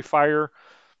artillery fire.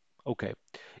 Okay.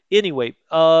 Anyway,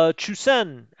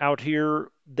 Chusen out here,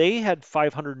 they had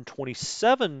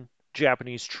 527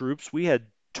 Japanese troops. We had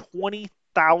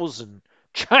 20,000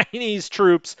 Chinese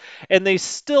troops, and they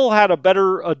still had a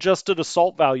better adjusted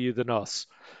assault value than us.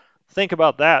 Think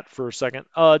about that for a second.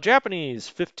 Japanese,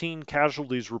 15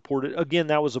 casualties reported. Again,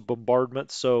 that was a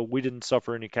bombardment, so we didn't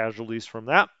suffer any casualties from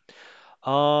that.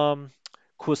 Um,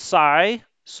 Kusai,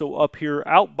 so up here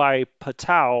out by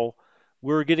Patao,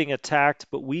 we're getting attacked,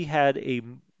 but we had a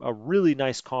really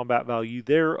nice combat value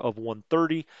there of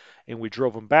 130, and we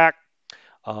drove them back.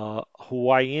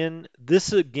 Hawaiian,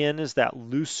 this again is that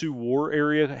Lusu War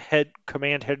area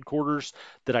command headquarters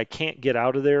that I can't get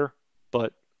out of there,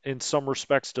 but in some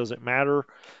respects doesn't matter.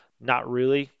 Not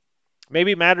really.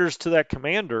 Maybe matters to that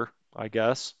commander, I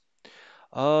guess.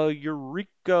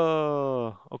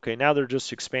 Eureka. Okay, now they're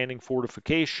just expanding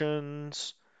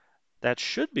fortifications. That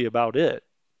should be about it.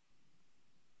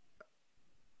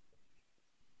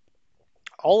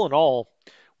 All in all,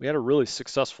 we had a really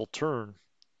successful turn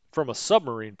from a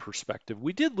submarine perspective.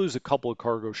 We did lose a couple of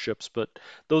cargo ships, but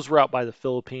those were out by the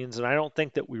Philippines, and I don't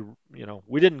think that we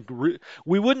didn't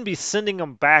we wouldn't be sending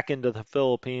them back into the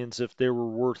Philippines if they were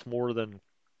worth more than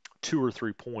 2 or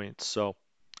 3 points. So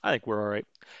I think we're all right.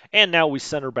 And now we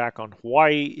center back on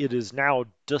Hawaii. It is now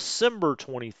December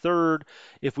 23rd.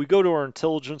 If we go to our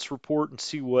intelligence report and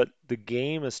see what the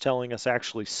game is telling us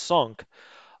actually sunk,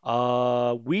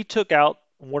 we took out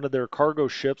one of their cargo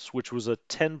ships, which was a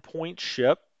 10-point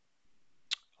ship.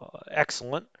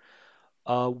 Excellent.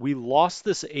 We lost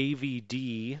this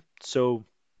AVD, so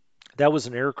that was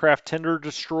an aircraft tender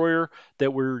destroyer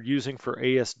that we're using for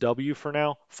ASW for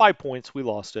now. 5 points, we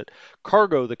lost it.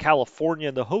 Cargo, the California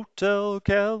and the Hotel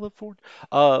California.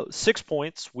 6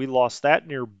 points, we lost that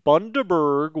near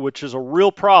Bundaberg, which is a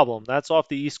real problem. That's off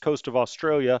the east coast of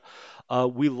Australia.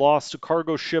 We lost a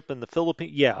cargo ship in the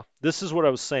Philippines. Yeah, this is what I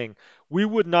was saying. We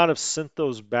would not have sent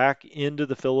those back into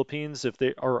the Philippines if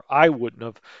they, or I wouldn't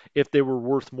have, if they were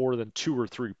worth more than 2 or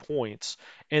 3 points.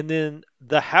 And then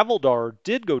the Havildar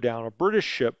did go down, a British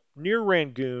ship near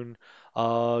Rangoon,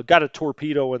 got a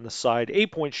torpedo in the side,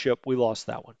 8 point ship. We lost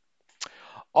that one.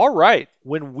 All right,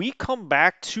 when we come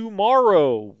back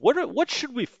tomorrow, what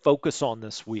should we focus on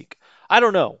this week? I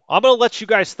don't know. I'm gonna let you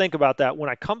guys think about that. When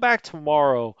I come back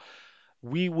tomorrow,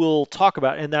 we will talk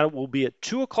about, and that will be at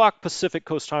 2 o'clock Pacific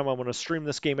Coast time. I'm going to stream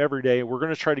this game every day. We're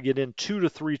going to try to get in 2 to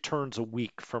 3 turns a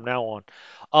week from now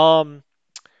on. Um,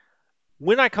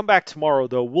 when I come back tomorrow,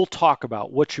 though, we'll talk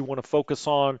about what you want to focus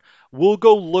on. We'll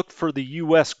go look for the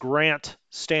U.S. Grant,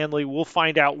 Stanley. We'll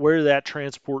find out where that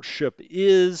transport ship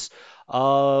is.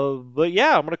 But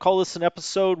yeah, I'm going to call this an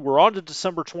episode. We're on to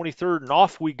December 23rd, and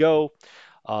off we go.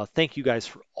 Thank you guys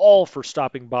for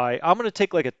stopping by. I'm going to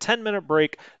take like a 10-minute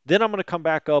break. Then I'm going to come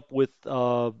back up with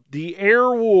the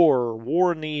Air War,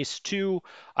 War in the East 2.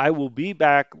 I will be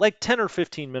back like 10 or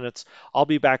 15 minutes. I'll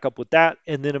be back up with that.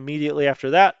 And then immediately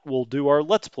after that, we'll do our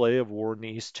Let's Play of War in the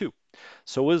East 2.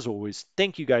 So as always,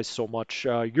 thank you guys so much.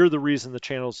 You're the reason the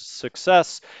channel's a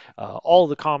success. All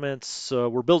the comments,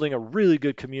 we're building a really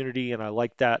good community, and I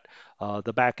like that.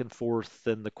 The back and forth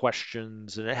and the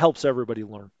questions, and it helps everybody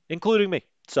learn, including me.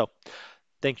 So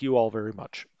thank you all very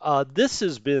much. This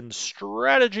has been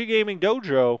Strategy Gaming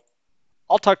Dojo.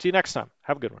 I'll talk to you next time.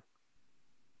 Have a good one.